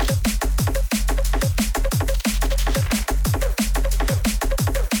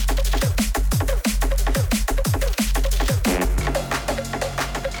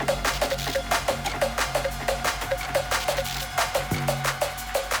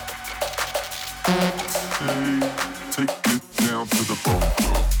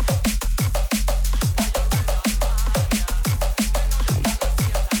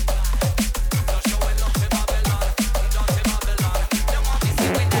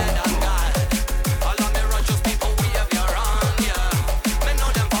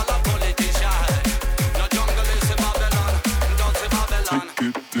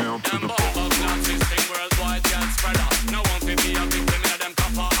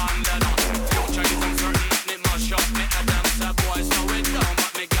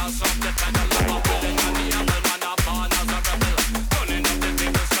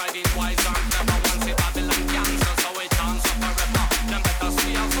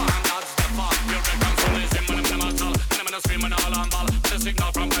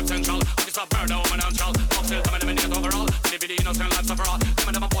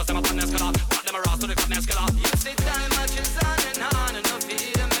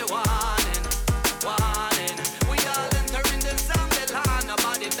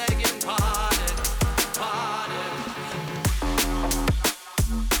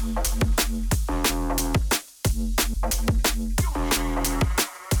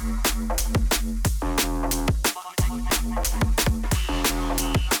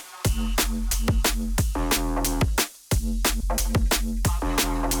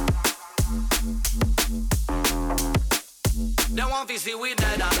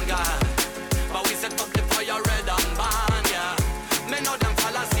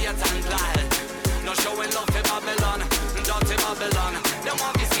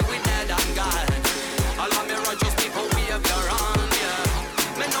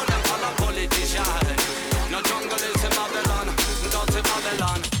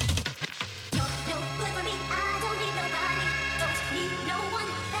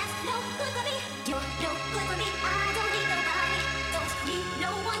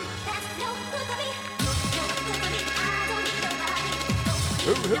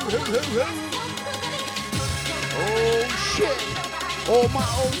 Oh shit! All my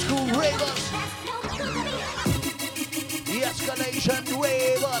old school ravers. The escalation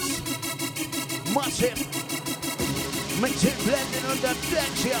ravers. Massive. Makes it blending on the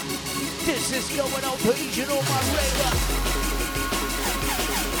decks here. This is going out to each and all my ravers.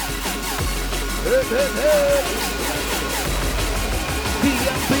 Hey, hey, hey.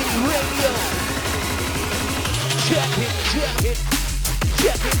 DNBRADIO. Check it, check it.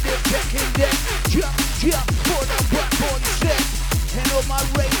 Checking that, jump for the black boy set. And all my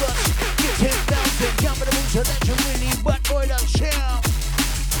ravers, get him bouncing, jumping the moon so that you really black boy the sound.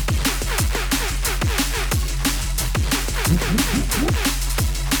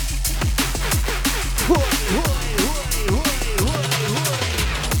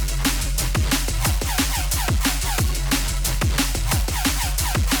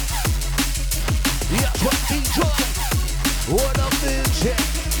 Yes, what DJ? What a music.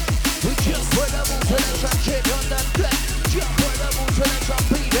 We just put a move to the sun, shit on the deck. Jump put a move to the sun,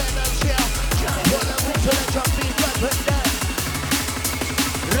 beat and the shell. Jump put a move to the sun, beat right with that.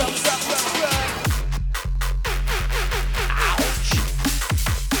 Rock. Ouch.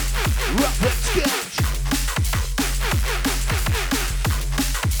 Rock with sketch.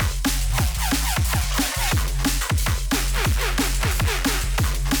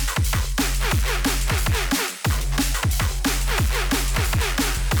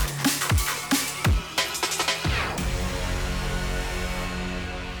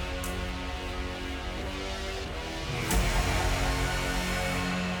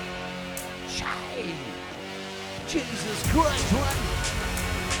 Jesus Christ, man.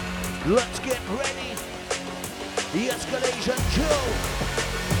 Let's get ready. The escalation show.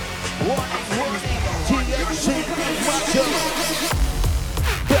 Warning. TNC Macho.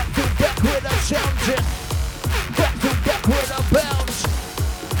 Back to back with a sounding. Back to back with a bounce.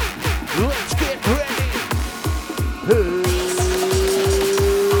 Let's get ready.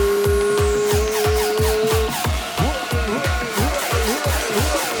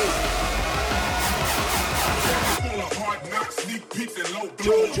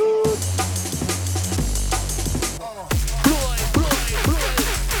 Yo,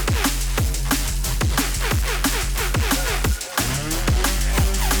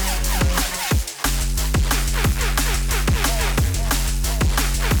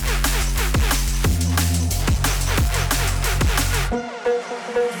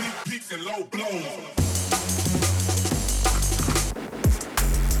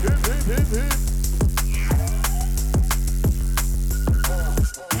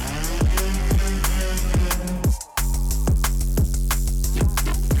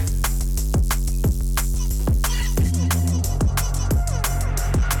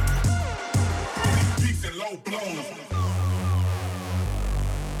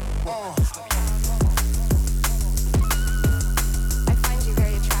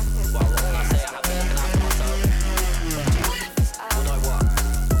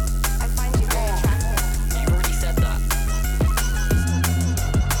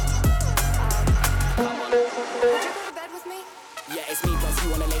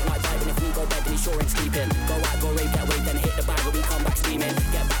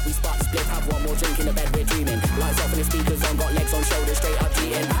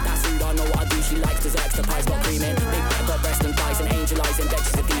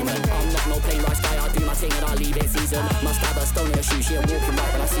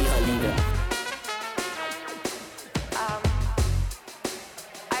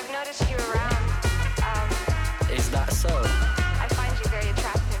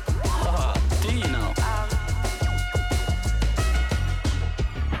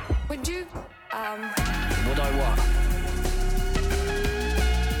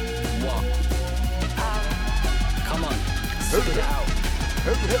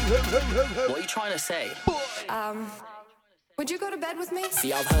 Would you go to bed with me?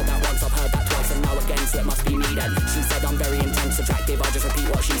 See, I've heard that once, I've heard that twice, and now again, so it must be me then. She said I'm very intense, attractive, I just repeat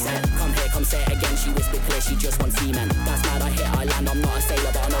what she said. Come here, come say it again, she whispered clear, she just wants semen. That's mad, I hit, I land, I'm not a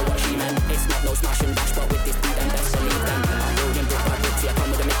sailor, but I know what she meant. It's not no smash and dash, but with this beat, then best believe them. I'm building brick by brick, see, I come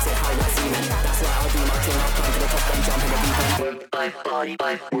with a mix, it how like semen. That's why I'll do my thing, I'll climb to the top, then jump in the deep end. Work life, body,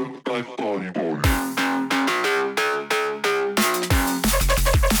 boy.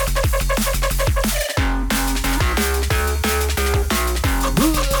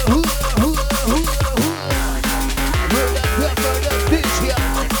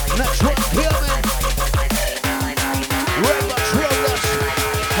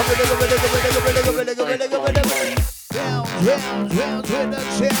 Down with the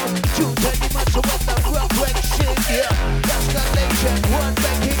sound. 2:30 months of what the rock wreck shit, yeah. Escalation, one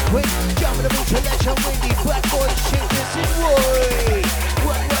back in quick. Jump in the mood selection, windy black boy shit. This is Roy.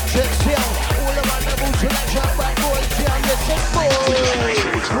 One rock and sell. All around the mood selection, black boy down. This is Boy.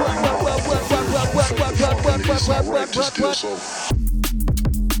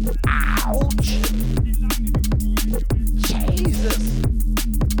 Ouch. Jesus.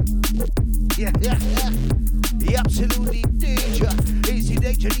 Yeah. Absolutely danger. Easy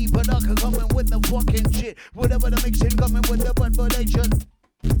danger, deep and darker coming with the fucking shit. Whatever the mixing coming with the manipulation.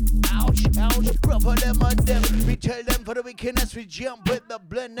 Ouch, rougher them on them. We tell them for the wickedness, we jump with the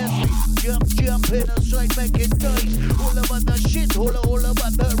blendness. We jump in a side, make it nice. All about the shit, all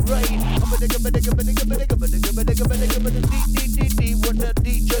about the rain. I'm a digga, what the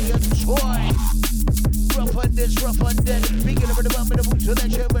DJ and toy. Rough on this, rough on that. We get over the bump in the mood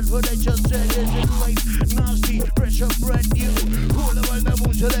selection, but what they just said is in life. Nasty, pressure, brand new. All about the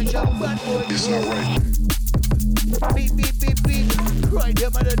mood selection, bad boy. It's not right. Beat. Right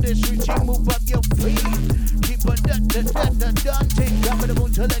them out of this routine, move up your feet. Keep on that dancing. Come in the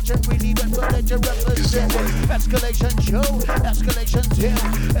mood selection, we leave it for let you represent. Escalation show, escalation down.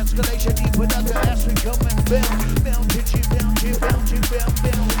 Escalation deep without the ass, we come and bounce. Bounce.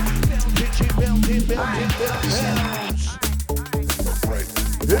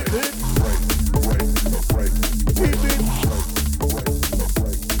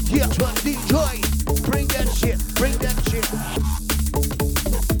 Yes, what DJ? Bring that shit.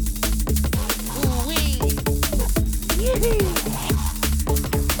 Ooh-wee.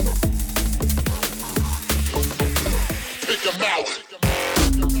 Pick 'em out.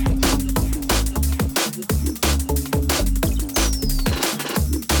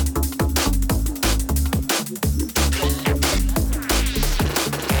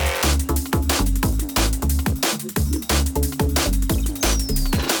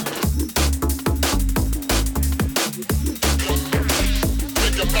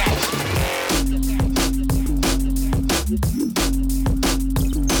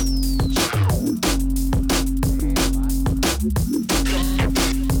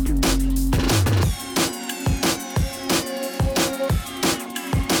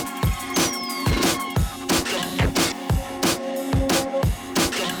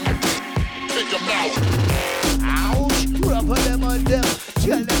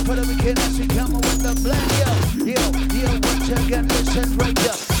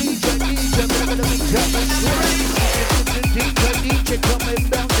 DJ coming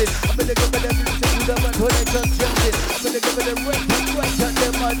bouncing. I'm gonna give it a music to the one who they just jumping. I'm gonna give it a right to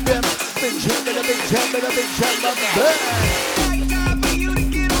them on them. Big jam, I'm back. Time for you to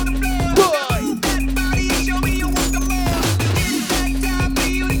get on the floor. Boy. Move that body and show me you want some more. It's that time for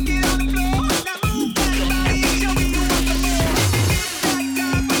you to get on the floor. Now move that body and show me you want some more. It's that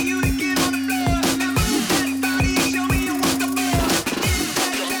time for you to get on the floor. Now move that body and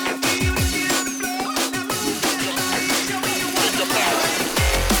show me you want some more. It's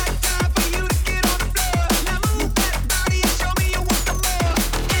that time for you to get on the floor. Now move that body and show me you want some more.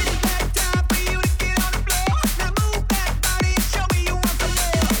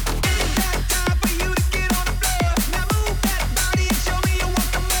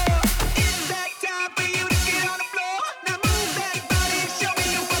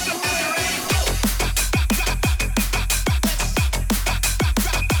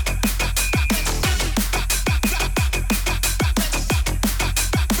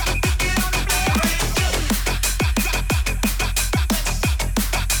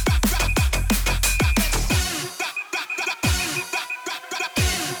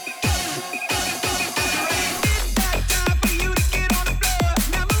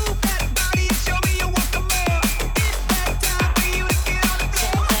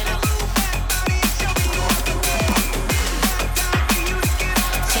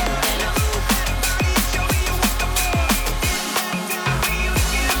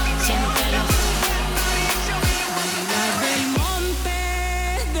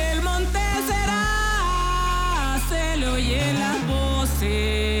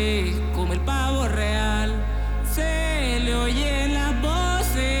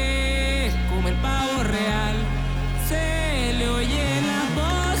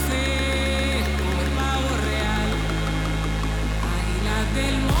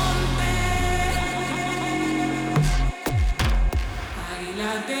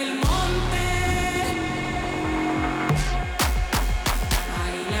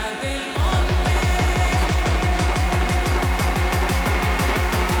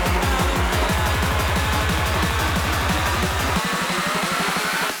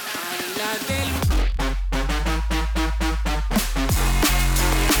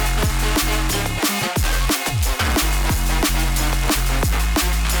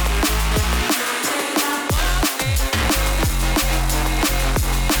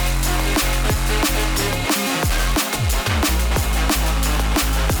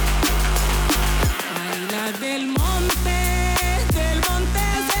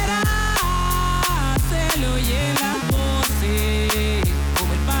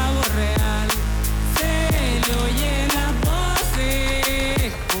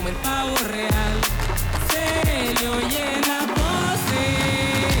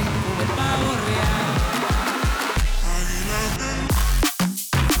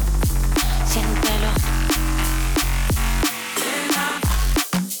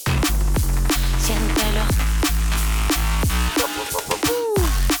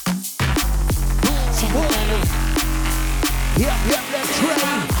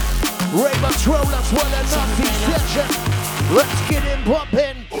 Let's get him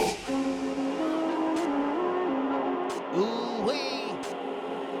bumping. Ooh-wee.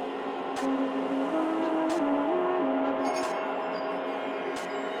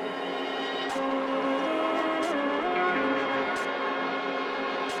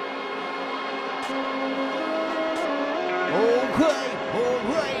 Okay, all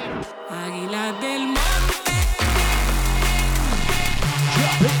right. Águila del monte.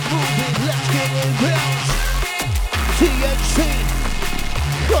 Drop it, move it, let's get it bounce. THC.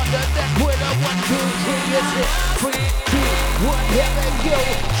 On the neck with a 1, 2, 3, is it? 3, 2, 1, here they go.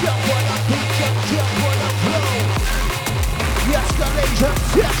 Jump on a beat, jump on a flow. Escalation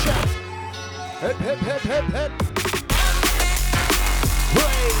session. Hip, hip, hip, hip, hip.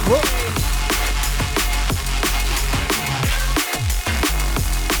 Wait, wait.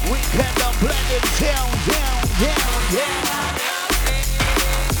 We can blend it down, down, down, down.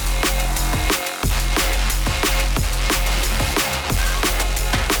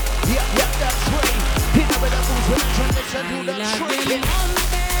 Yeah, that's right. Pin up with a boots when I turn this into the shrinking.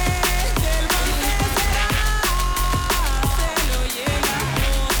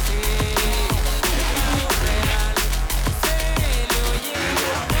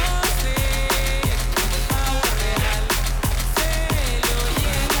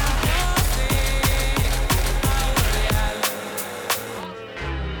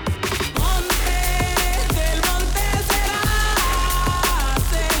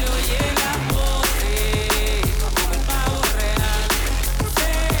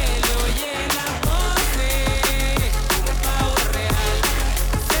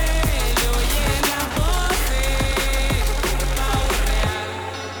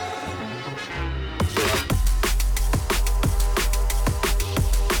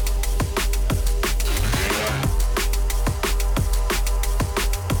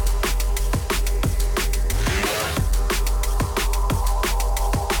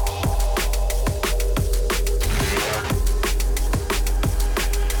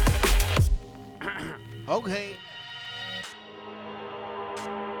 Okay.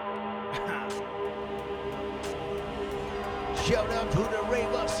 Shout out to the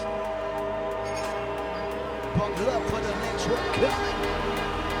ravers. Buckle up for the next one coming.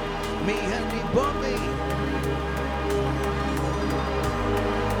 Me and the bambi.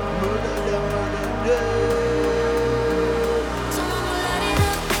 Murder.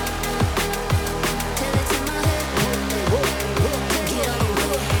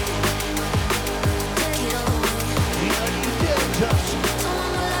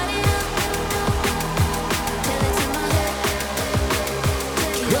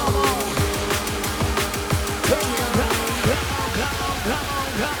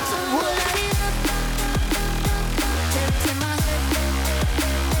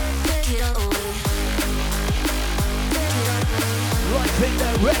 Bring the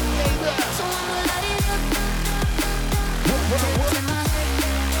red neighbor.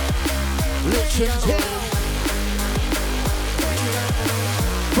 Listen down.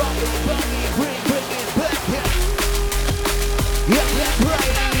 Bobby, bring it back here. Yeah, that's right.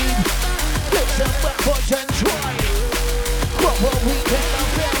 Listen, back boys and try. Proper weekend of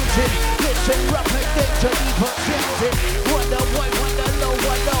bouncing. Listen, rough and danger, even dancing. Wonder why, wonder low,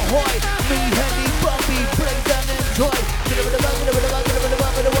 wonder hoy. Me, Henny, Bobby, break down and enjoy.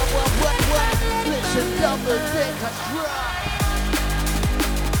 Listen, double take a try.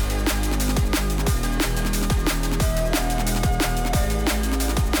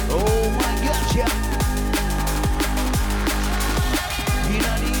 Oh my gosh, yeah. You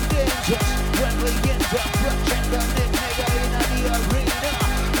know the dangers when we enter project the nigga in the arena.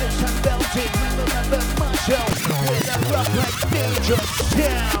 Listen, belted, remember Marshall with a rock like dangerous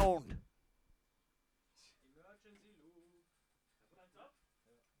sound.